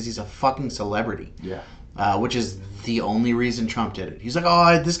Oz because he's a fucking celebrity. Yeah. which is the only reason Trump did it. He's like,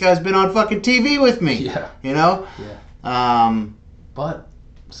 oh, this guy's been on fucking TV with me. Yeah. You know? Yeah. But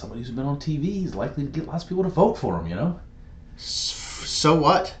somebody who's been on TV is likely to get lots of people to vote for him, you know? So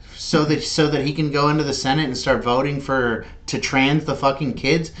what? So that he can go into the Senate and start voting to trans the fucking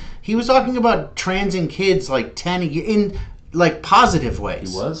kids? He was talking about transing kids like 10 in like positive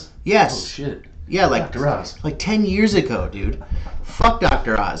ways. He was? Yes. Oh shit. Yeah, like Dr. Oz. Like 10 years ago, dude. Fuck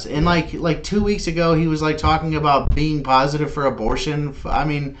Dr. Oz. And like 2 weeks ago, he was like talking about being positive for abortion. I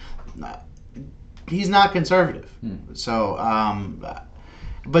mean, he's not conservative. So,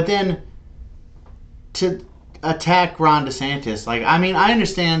 but then to attack Ron DeSantis, like, I mean, I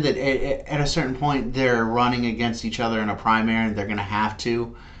understand that at a certain point they're running against each other in a primary and they're going to have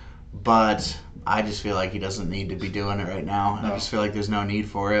to, but I just feel like he doesn't need to be doing it right now. No. I just feel like there's no need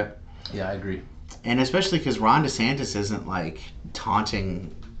for it. Yeah, I agree. And especially because Ron DeSantis isn't like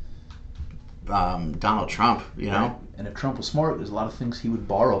taunting Donald Trump, you know? Right. And if Trump was smart, there's a lot of things he would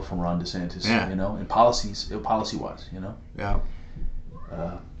borrow from Ron DeSantis, yeah. You know, and policy-wise, you know? Yeah.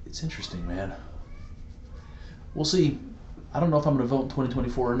 It's interesting, man. We'll see. I don't know if I'm going to vote in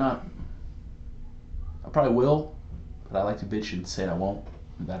 2024 or not. I probably will, but I like to bitch and say I won't,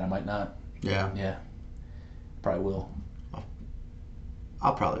 and that I might not. Yeah. Yeah. Probably will.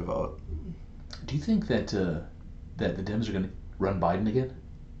 I'll probably vote. Do you think that that the Dems are going to run Biden again?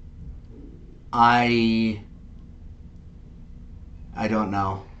 I don't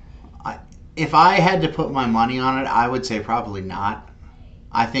know. If I had to put my money on it, I would say probably not.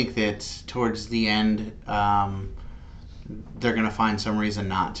 I think that towards the end, they're going to find some reason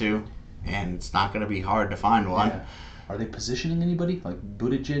not to, and it's not going to be hard to find one. Yeah. Are they positioning anybody? Like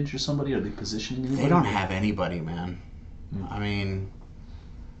Buttigieg or somebody? Are they positioning anybody? They don't have anybody, man. I mean,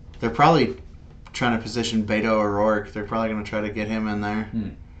 they're probably trying to position Beto O'Rourke. They're probably going to try to get him in there.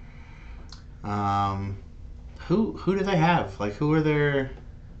 Who do they have? Like, who are the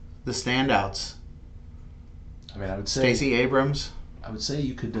standouts? I mean, I would say Stacey Abrams. I would say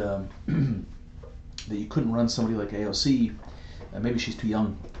you could that you couldn't run somebody like AOC. Maybe she's too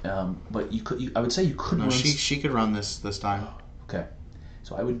young, but you could. I would say you couldn't. No, run she could run this time. Okay,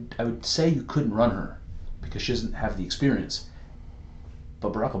 so I would say you couldn't run her because she doesn't have the experience.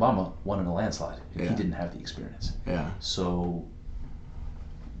 But Barack Obama won in a landslide. And He didn't have the experience. Yeah. So,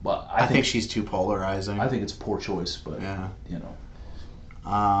 but I think she's too polarizing. I think it's a poor choice, but yeah, you know.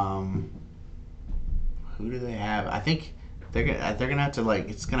 Who do they have? I think they're gonna have to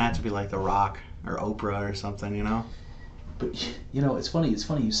it's gonna have to be like The Rock or Oprah or something, you know. But you know, it's funny. It's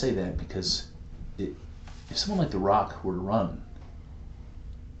funny you say that because if someone like The Rock were to run,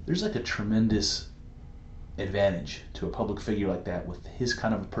 there's like a tremendous advantage to a public figure like that with his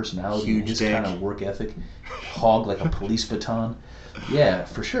kind of personality, huge and his dick. kind of work ethic, hog like a police baton. Yeah,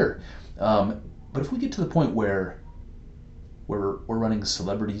 for sure. But if we get to the point where we're running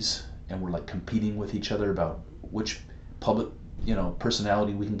celebrities and we're like competing with each other about which public, you know,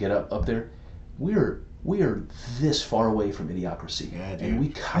 personality we can get up there, we are this far away from idiocracy, yeah, dude. And we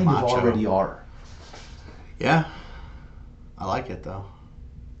kind of already are. Yeah, I like it though.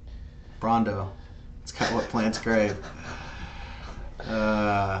 Brondo. It's kind of what plants grave.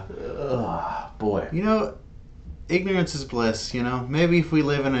 Boy. You know, ignorance is bliss, you know? Maybe if we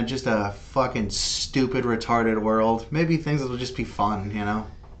live in just a fucking stupid, retarded world, maybe things will just be fun, you know?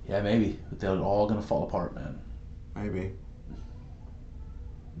 Yeah, maybe. But they're all going to fall apart, man. Maybe.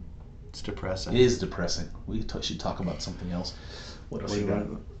 It's depressing. It is depressing. We should talk about something else. What else What do you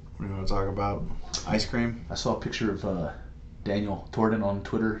want to talk about? Ice cream? I saw a picture of Daniel Torden on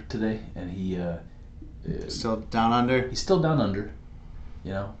Twitter today, and he... still down under? He's still down under.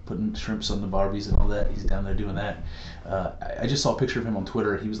 You know, putting shrimps on the Barbies and all that. He's down there doing that. I just saw a picture of him on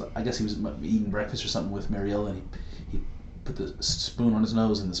Twitter. I guess he was eating breakfast or something with Mariella, and he put the spoon on his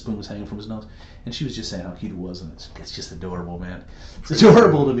nose, and the spoon was hanging from his nose. And she was just saying how cute it was, and it's just adorable, man. It's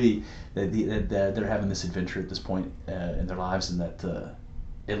adorable to be that they're having this adventure at this point in their lives, and that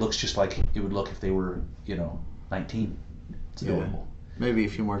it looks just like it would look if they were, 19. It's adorable. Yeah. Maybe a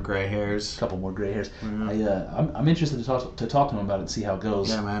few more gray hairs. A couple more gray hairs. Mm-hmm. I'm interested to talk to him about it and see how it goes.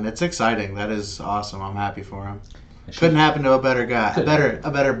 Yeah, man, it's exciting. That is awesome. I'm happy for him. Couldn't happen to a better guy,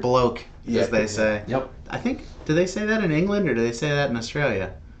 a better bloke, as they say. Yep. I think. Do they say that in England or do they say that in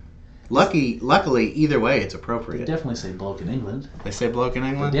Australia? Luckily, either way, it's appropriate. They definitely say bloke in England. They say bloke in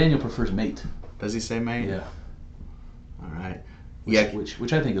England. But Daniel prefers mate. Does he say mate? Yeah. All right.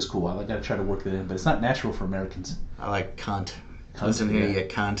 Which I think is cool. I got to try to work that in, but it's not natural for Americans. I like cunt. Listen here, you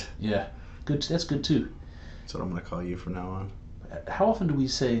cunt. Yeah. Good. That's good too. That's what I'm gonna call you from now on. How often do we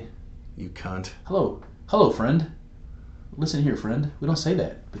say, "You cunt"? Hello, friend. Listen here, friend. We don't say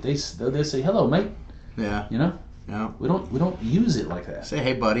that, but they say, "Hello, mate." Yeah. You know, Yeah. we don't use it like that. Say,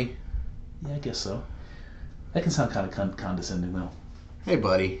 hey, buddy. Yeah, I guess so. That can sound kind of condescending though. Hey,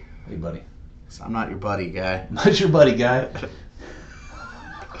 buddy. Hey, buddy. So I'm not your buddy, guy. Not your buddy, guy.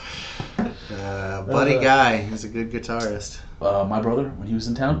 Buddy Guy is a good guitarist. My brother, when he was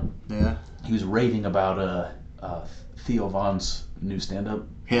in town, Yeah. he was raving about Theo Von's new stand-up.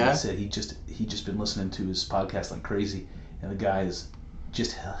 Yeah. He said he just been listening to his podcast like crazy, and the guy is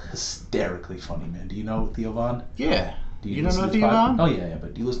just hysterically funny, man. Do you know Theo Von? Yeah. Do You don't listen know to his Theo Von? Oh yeah,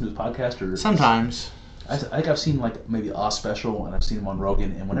 but do you listen to his podcast or? Sometimes. I think I've seen like maybe a special, and I've seen him on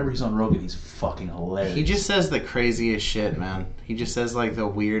Rogan, and whenever he's on Rogan, he's fucking hilarious. He just says the craziest shit, man. He just says like the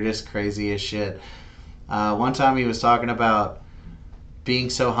weirdest, craziest shit. One time he was talking about being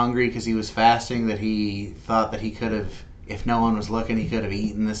so hungry because he was fasting that he thought that he could have, if no one was looking, he could have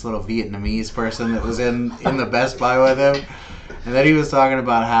eaten this little Vietnamese person that was in the Best Buy with him. And then he was talking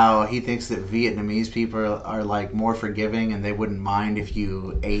about how he thinks that Vietnamese people are like more forgiving and they wouldn't mind if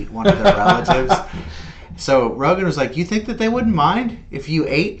you ate one of their relatives. So Rogan was like, you think that they wouldn't mind if you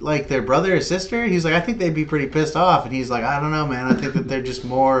ate like their brother or sister? He's like, I think they'd be pretty pissed off. And he's like, I don't know, man. I think that they're just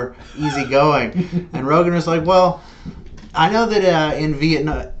more easygoing. And Rogan was like, well, I know that in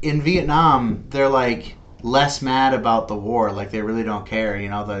Vietnam, they're like less mad about the war. Like they really don't care. You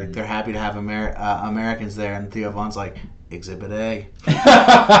know, they're happy to have Americans there. And Theo Von's like, Exhibit A.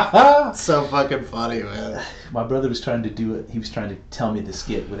 So fucking funny, man. My brother was trying to do it. He was trying to tell me the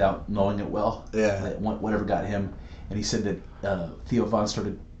skit without knowing it well. Yeah. Whatever got him, and he said that Theo Von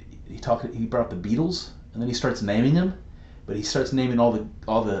started. He brought up the Beatles, and then he starts naming them, but he starts naming all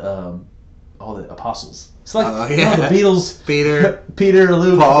the apostles. It's like you know, the Beatles, Peter,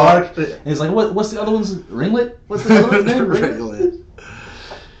 Luke, Paul. Mark, and he's like, what's the other one's Ringlet? What's the other one's name? Ringlet.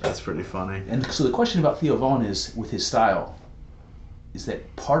 That's pretty funny. And so the question about Theo Von is, with his style, is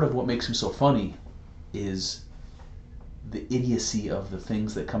that part of what makes him so funny is the idiocy of the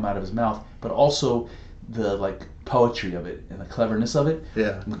things that come out of his mouth, but also the like poetry of it and the cleverness of it.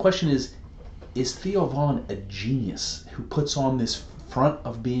 Yeah. And the question is Theo Von a genius who puts on this front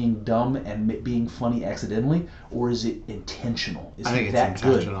of being dumb and being funny accidentally, or is it intentional? Is I think he it's that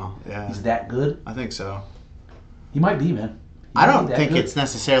intentional. good? Yeah. He's that good? I think so. He might be, man. I don't think it's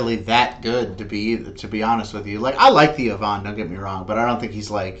necessarily that good to be honest with you. Like I like Theo Von, don't get me wrong, but I don't think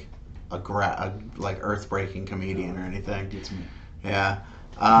he's like a like earth-breaking comedian or anything. Gets me. Yeah.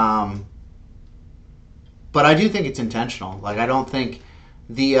 But I do think it's intentional. Like I don't think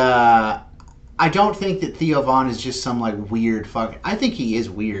that Theo Von is just some like weird fuck. I think he is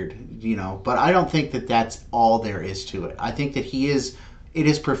weird, you know, but I don't think that that's all there is to it. I think that it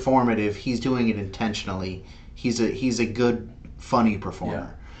is performative. He's doing it intentionally. He's a good, funny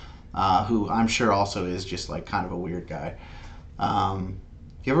performer, who I'm sure also is just like kind of a weird guy.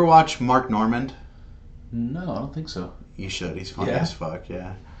 You ever watch Mark Normand? No, I don't think so. You should. He's funny as fuck.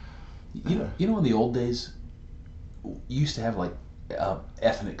 Yeah. You know, in the old days, you used to have like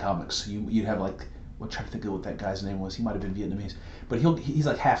ethnic comics. You'd have like, I'm trying to think of what that guy's name was. He might have been Vietnamese, but he's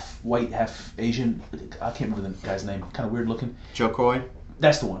like half white, half Asian. I can't remember the guy's name. Kind of weird looking. Joe Coy?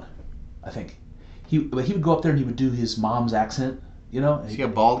 That's the one, I think. But he would go up there and he would do his mom's accent. You know? Is he a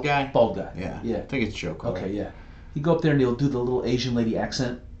bald guy? Bald guy. Yeah. Yeah. I think it's Joe Coy. Okay, yeah. He'd go up there and he'll do the little Asian lady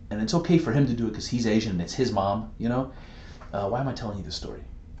accent, and it's okay for him to do it because he's Asian and it's his mom, you know? Why am I telling you this story?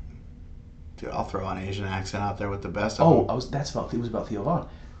 Dude, I'll throw an Asian accent out there with the best Oh, of them. it was about Theo Von.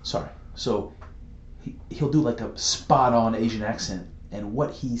 Sorry. So he'll do like a spot on Asian accent, and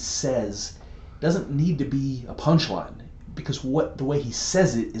what he says doesn't need to be a punchline because the way he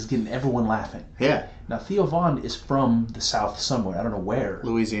says it is getting everyone laughing. Yeah. Now Theo Von is from the South somewhere. I don't know where.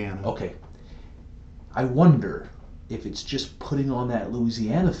 Louisiana. Okay. I wonder if it's just putting on that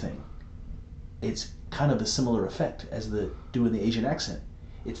Louisiana thing. It's kind of a similar effect as doing the Asian accent.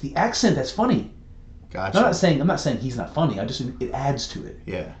 It's the accent that's funny. Gotcha. I'm not saying he's not funny. It adds to it.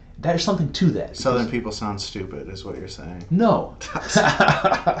 Yeah. There's something to that. Southern people sound stupid, is what you're saying. No.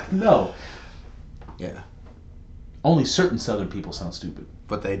 No. Yeah. Only certain Southern people sound stupid.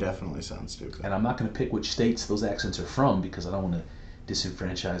 But they definitely sound stupid. And I'm not going to pick which states those accents are from because I don't want to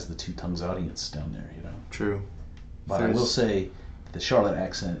disenfranchise the Two Tongues audience down there, you know. True. But I will say the Charlotte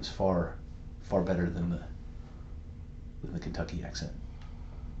accent is far better than the Kentucky accent.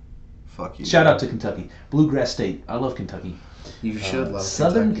 Fuck you. Shout out to Kentucky. Bluegrass State. I love Kentucky. You should love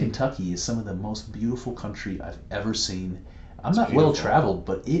Southern Kentucky is some of the most beautiful country I've ever seen. I'm not beautiful. well traveled,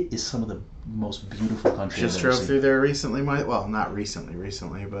 but it is some of the most beautiful country Just I've ever drove seen. through there recently. Well, not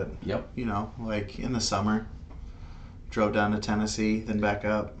recently, but Yep. you know, like in the summer. Drove down to Tennessee, then back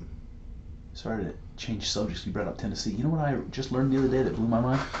up. Sorry to change subjects. You brought up Tennessee. You know what I just learned the other day that blew my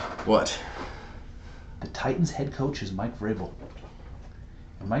mind? What? The Titans head coach is Mike Vrabel.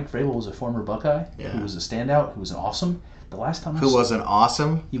 And Mike Vrabel was a former Buckeye who was a standout, who was an awesome. The last time Who was an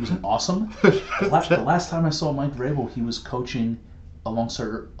awesome? He was an awesome. The last time I saw Mike Vrabel, he was coaching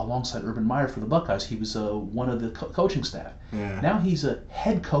alongside Urban Meyer for the Buckeyes. He was one of the coaching staff. Yeah. Now he's a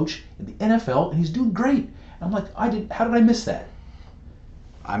head coach in the NFL, and he's doing great. And I'm like, how did I miss that?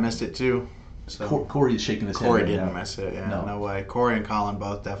 I missed it too. So Corey is shaking his head. Corey right didn't now. miss it. Yeah, No. no way. Corey and Colin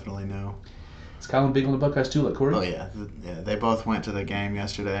both definitely knew. Is Colin big on the Buckeyes too, like Corey? Oh yeah, they both went to the game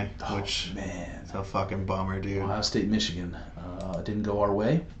yesterday, which man, is a fucking bummer, dude. Ohio State, Michigan, didn't go our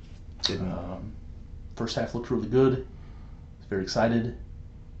way. Didn't. First half looked really good. Very excited.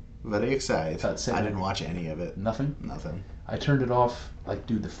 Very excited. About I didn't watch any of it. Nothing. I turned it off. Like,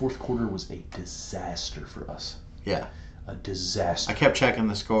 dude, the fourth quarter was a disaster for us. Yeah. A disaster. I kept checking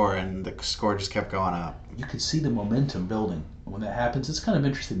the score, and the score just kept going up. You could see the momentum building. When that happens, it's kind of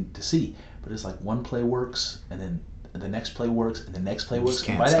interesting to see. But it's like one play works, and then the next play works, and the next play works.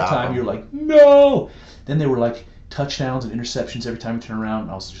 And by that time, them. you're like, no! Then they were like touchdowns and interceptions every time you turn around,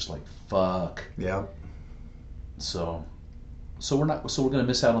 and I was just like, fuck. Yeah. So we're gonna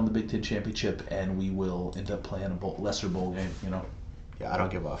miss out on the Big Ten championship, and we will end up playing a lesser bowl game. You know. Yeah, I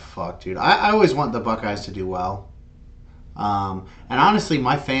don't give a fuck, dude. I always want the Buckeyes to do well. And honestly,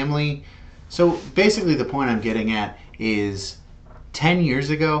 my family. So basically, the point I'm getting at is 10 years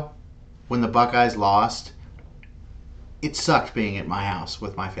ago, when the Buckeyes lost, it sucked being at my house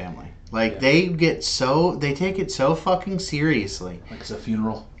with my family. Like, they take it so fucking seriously. Like it's a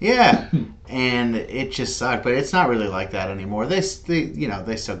funeral. Yeah. And it just sucked. But it's not really like that anymore. They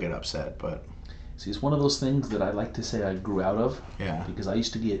still get upset, but... See, it's one of those things that I like to say I grew out of. Yeah. Because I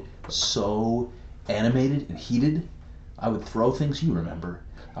used to get so animated and heated. I would throw things, you remember.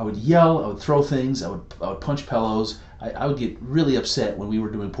 I would yell, I would throw things, I would punch pillows. I would get really upset when we were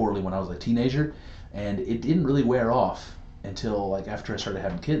doing poorly when I was a teenager. And it didn't really wear off until like after I started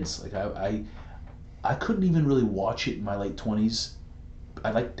having kids. Like I couldn't even really watch it in my late 20s.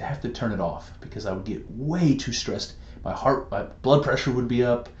 I'd like to have to turn it off because I would get way too stressed. My blood pressure would be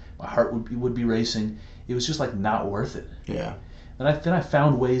up. My heart would be racing. It was just like not worth it. Yeah. And then I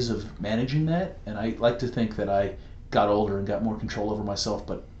found ways of managing that, and I like to think that I got older and got more control over myself.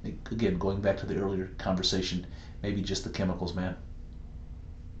 But again, going back to the earlier conversation, maybe just the chemicals, man.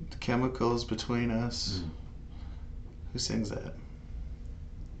 The chemicals between us. Who sings that?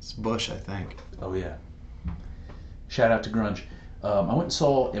 It's Bush, I think. Oh yeah. Shout out to grunge. I went and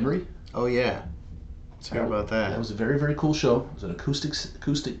saw Emery. Oh yeah. Let's hear about that. That was a very, very cool show. It was an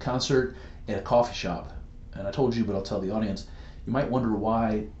acoustic concert in a coffee shop. And I told you, but I'll tell the audience. You might wonder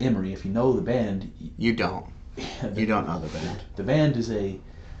why Emery, if you know the band. You don't. You don't know the band. The band is a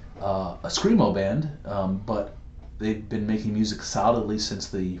screamo band, but they've been making music solidly since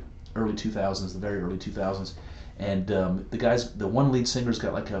the early 2000s, the very early 2000s. And the one lead singer's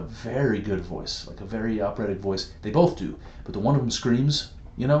got like a very good voice, like a very operatic voice. They both do, but the one of them screams,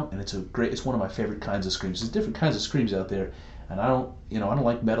 and it's one of my favorite kinds of screams. There's different kinds of screams out there, and I don't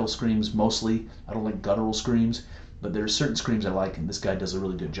like metal screams mostly. I don't like guttural screams, but there are certain screams I like, and this guy does a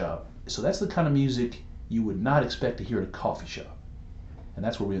really good job. So that's the kind of music you would not expect to hear at a coffee shop, and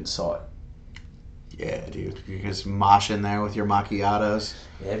that's where we went and saw it. Yeah, dude. You're just moshing there with your macchiatos.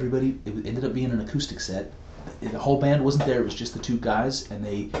 Everybody, it ended up being an acoustic set. The whole band wasn't there. It was just the two guys, and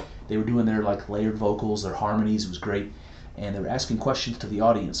they were doing their like layered vocals, their harmonies. It was great, and they were asking questions to the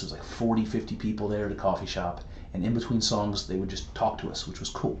audience. There was like 40, 50 people there at a coffee shop, and in between songs, they would just talk to us, which was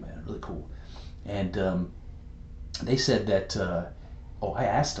cool, man, really cool. And they said that, I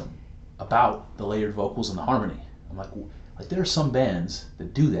asked them about the layered vocals and the harmony. I'm like there are some bands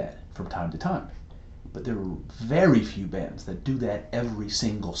that do that from time to time, but there are very few bands that do that every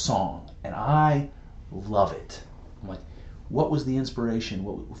single song, and I love it. I'm like, what was the inspiration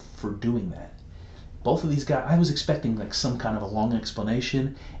for doing that? Both of these guys, I was expecting like some kind of a long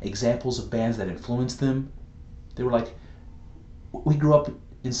explanation, examples of bands that influenced them. They were like, we grew up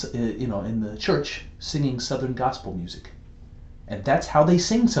in the church singing Southern gospel music, and that's how they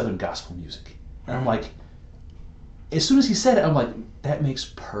sing Southern gospel music. And I'm like, as soon as he said it, I'm like, that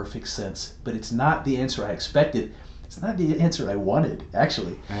makes perfect sense. But it's not the answer I expected. It's not the answer I wanted,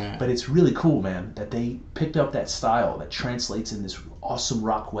 actually. But it's really cool, man, that they picked up that style that translates in this awesome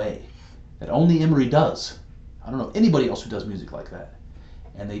rock way that only Emery does. I don't know anybody else who does music like that.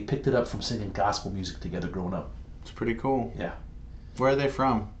 And they picked it up from singing gospel music together growing up. It's pretty cool. Yeah. Where are they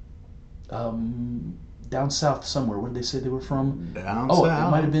from? Down south somewhere. Where did they say they were from? Down south.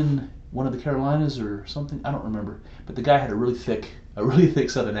 It might have been one of the Carolinas or something. I don't remember. But the guy had a really thick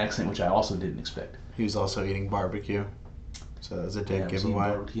Southern accent, which I also didn't expect. He was also eating barbecue. So that was a Yeah, dead it was eating giveaway.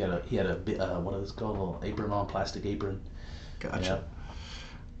 barbecue. He had what is it called? A little apron on, plastic apron. Gotcha.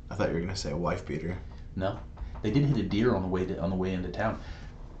 I thought you were gonna say a wife beater. No, they did hit a deer on the way into town,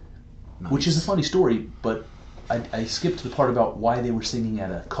 Nice. which is a funny story. But I skipped the part about why they were singing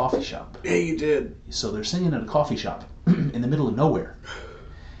at a coffee shop. Yeah, you did. So they're singing at a coffee shop in the middle of nowhere,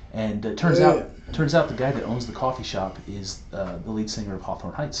 and it turns out the guy that owns the coffee shop is the lead singer of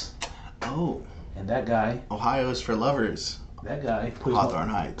Hawthorne Heights, Oh, and that guy Ohio's for lovers. put Hawthorne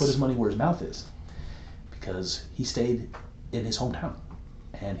Heights. put his money where his mouth is, because he stayed in his hometown,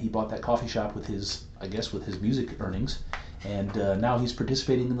 and he bought that coffee shop with his music earnings, and now he's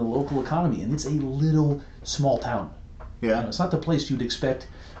participating in the local economy, and it's a little small town. Yeah. It's not the place you'd expect.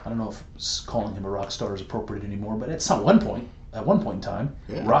 I don't know if calling him a rock star is appropriate anymore, but at one point in time,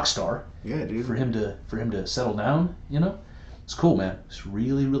 Yeah. rock star. Yeah, dude. For him to settle down, it's cool, man. It's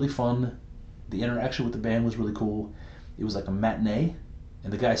really, really fun. The interaction with the band was really cool. It was like a matinee,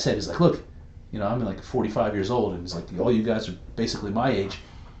 and the guy said, "He's like, look, I'm like 45 years old, and he's like, all you guys are basically my age.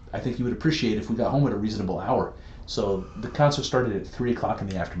 I think you would appreciate if we got home at a reasonable hour." So the concert started at 3:00 in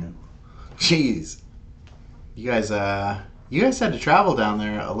the afternoon. Jeez. You guys had to travel down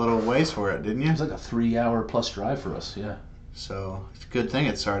there a little ways for it, didn't you? It was like a 3-hour plus drive for us. Yeah. So it's a good thing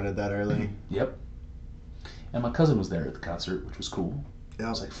it started that early. Yep. And my cousin was there at the concert, which was cool. Yeah. It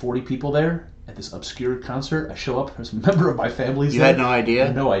was like 40 people there at this obscure concert. I show up, there's a member of my family's You there. had no I idea?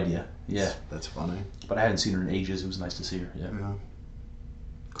 had no idea. Yeah. That's funny. But I hadn't seen her in ages. It was nice to see her. Yeah. Yeah.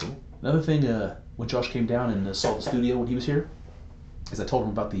 Cool. Another thing, when Josh came down and saw the studio when he was here, is I told him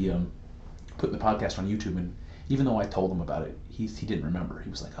about the putting the podcast on YouTube, and even though I told him about it, he didn't remember. He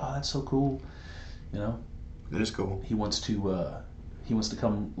was like, "Oh, that's so cool," It is cool. He wants to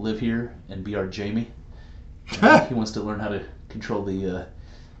come live here and be our Jamie. He wants to learn how to control the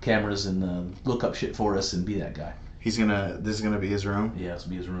cameras and look up shit for us and be that guy. This is gonna be his room. Yeah, this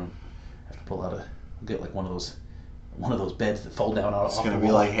will be his room. I have to get like one of those beds that fold down It's off gonna the be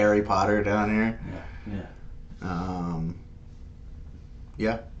wall. like Harry Potter down here. Yeah.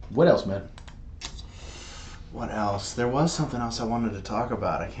 Yeah. What else, man? What else? There was something else I wanted to talk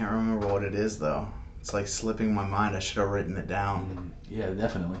about. I can't remember what it is though. It's like slipping my mind. I should have written it down. Yeah,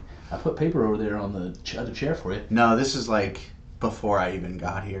 definitely. I put paper over there on the other chair for you. No, this is like before I even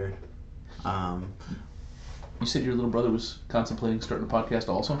got here. You said your little brother was contemplating starting a podcast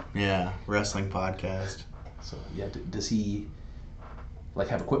also? Yeah, wrestling podcast. So, yeah, does he like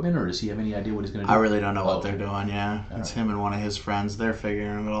have equipment, or does he have any idea what he's going to do? I really don't know what okay. they're doing, yeah. All It's right. him and one of his friends. They're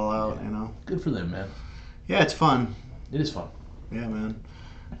figuring it all out, Yeah. Good for them, man. Yeah, it's fun. It is fun. Yeah, man.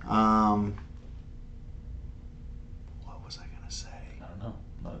 What was I going to say? I don't know.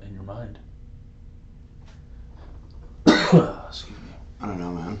 Not in your mind. Excuse me. I don't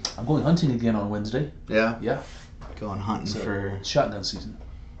know, man. I'm going hunting again on Wednesday. Yeah? Yeah. Going hunting So, for... it's shotgun season.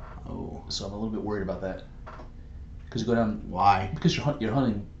 Oh. So I'm a little bit worried about that. Because you go down... Why? Because you're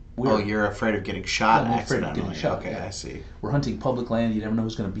hunting... Oh, you're afraid of getting shot I'm afraid of accidentally. getting shot, okay, yeah. I see. We're hunting public land. You never know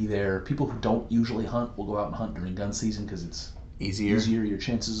who's going to be there. People who don't usually hunt will go out and hunt during gun season because it's Easier? easier. Your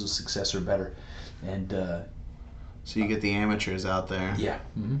chances of success are better. And, So you get the amateurs out there. yeah.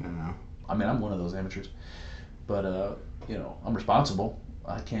 You know. I mean, I'm one of those amateurs. But, I'm responsible.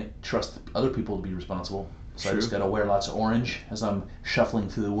 I can't trust other people to be responsible. So I True. just got to wear lots of orange as I'm shuffling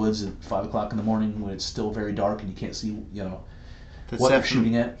through the woods at 5 o'clock in the morning when it's still very dark and you can't see, That's what you're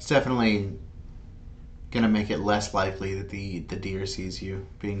shooting at. It's definitely going to make it less likely that the deer sees you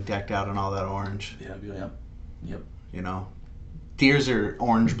being decked out in all that orange. Yeah. Yep. You know? Deers are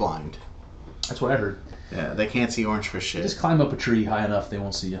orange blind. That's what I heard. Yeah, they can't see orange for shit. Just climb up a tree high enough, they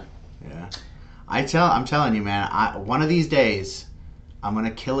won't see you. Yeah. I'm telling you, man, one of these days, I'm going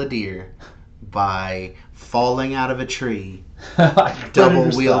to kill a deer by falling out of a tree, double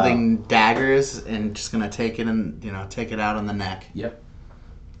wielding daggers, and just going to take it out on the neck. Yep.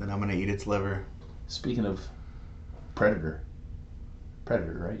 Then I'm going to eat its liver. Speaking of Predator,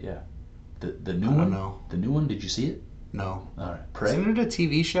 right? Yeah. The new I don't one. know. The new one. Did you see it? No. All right. Prey. Isn't it a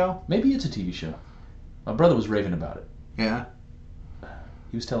TV show? Maybe it's a TV show. My brother was raving about it. Yeah.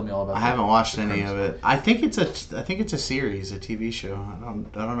 He was telling me all about. I haven't watched any of it. I think it's a series, a TV show.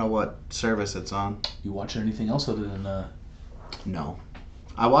 I don't know what service it's on. You watching anything else other than? No.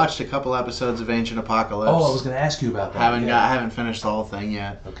 I watched a couple episodes of Ancient Apocalypse. Oh, I was going to ask you about that. I haven't finished the whole thing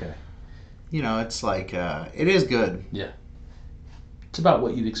yet. Okay. It's like it is good. Yeah. It's about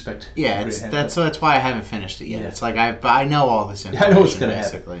what you'd expect. Yeah, that's why I haven't finished it yet. Yeah. It's like I know all this I information. know what's gonna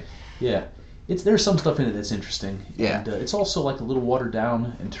happen. basically. Yeah. There's some stuff in it that's interesting. Yeah. And it's also like a little watered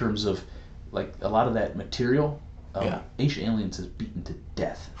down in terms of like a lot of that material. Yeah. Ancient Aliens is beaten to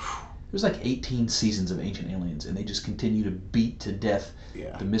death. there's like 18 seasons of Ancient Aliens, and they just continue to beat to death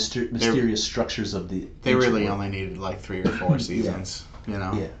Yeah. the mysterious structures of the. They really world. only needed like 3 or 4 seasons, you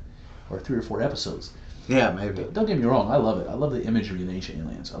know? Yeah, or 3 or 4 episodes. Yeah, maybe. Don't get me wrong, I love it. I love the imagery in Ancient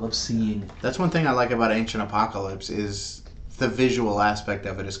Aliens. I love seeing. That's one thing I like about Ancient Apocalypse is the visual aspect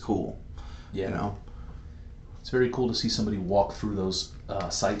of it is cool. Yeah. You know? It's very cool to see somebody walk through those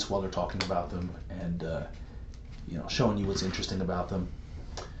sites while they're talking about them and showing you what's interesting about them.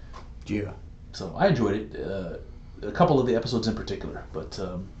 Yeah. So I enjoyed it. A couple of the episodes in particular, but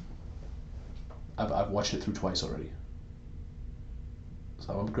I've watched it through twice already.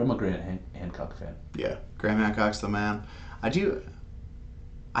 So I'm a Grant Hancock fan. Yeah. Graham Hancock's the man. I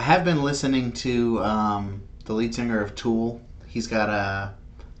have been listening to the lead singer of Tool. He's got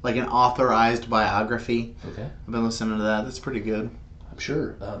an authorized biography. Okay. I've been listening to that. That's pretty good. I'm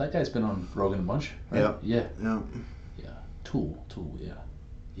sure that guy's been on Rogan a bunch. Right? Yep. Yeah. Yep. Yeah. Tool. Yeah.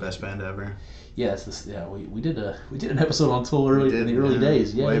 Best band ever. Yeah, that's this. Yeah, we did an episode on Tool in the early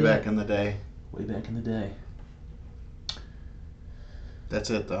days. Yeah, way back in the day. Way back in the day. That's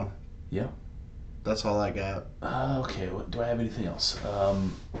it though. Yeah. That's all I got. Okay. Do I have anything else?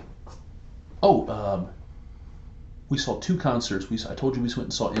 We saw 2 concerts. I told you we went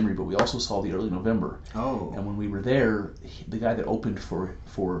and saw Emery, but we also saw the Early November. Oh. And when we were there, the guy that opened for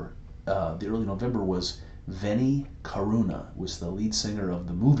the Early November was Veni Karuna, was the lead singer of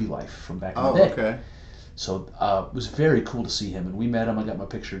the Movie Life from back in the day. Okay. So it was very cool to see him, and we met him. I got my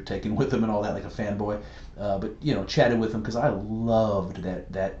picture taken with him and all that, like a fanboy. But chatted with him because I loved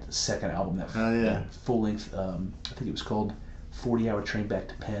that second album, that full length. I think it was called 40-Hour Train Back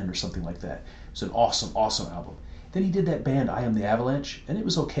to Penn or something like that. It was an awesome album. Then he did that band I Am the Avalanche, and it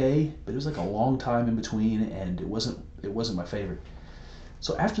was okay, but it was like a long time in between, and it wasn't my favorite.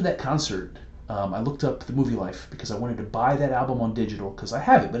 So after that concert, I looked up the Movie Life because I wanted to buy that album on digital because I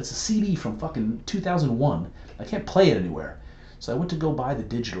have it, but it's a CD from fucking 2001. I can't play it anywhere. So I went to go buy the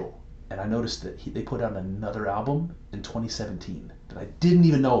digital, and I noticed that they put out another album in 2017 that I didn't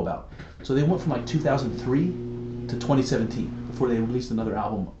even know about. So they went from like 2003 to 2017 before they released another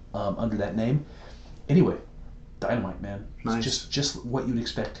album under that name. Anyway, dynamite, man. Nice. It's just what you'd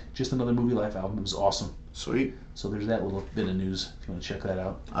expect. Just another Movie Life album. It was awesome. Sweet. So there's that little bit of news if you want to check that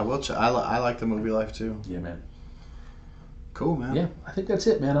out. I will. I like the Movie Life too. Yeah, man. Cool, man. Yeah, I think that's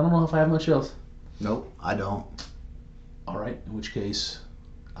it, man. I don't know if I have much else. Nope, I don't. All right, in which case,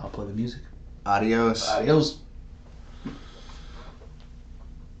 I'll play the music. Adios. Adios.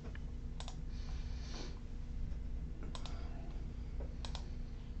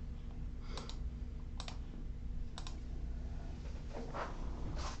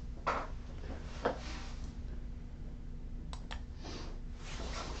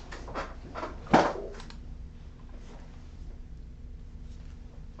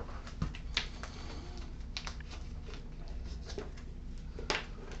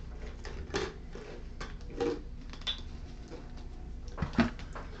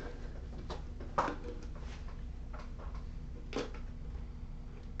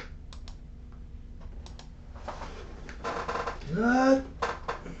 Cut.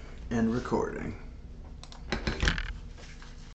 And recording.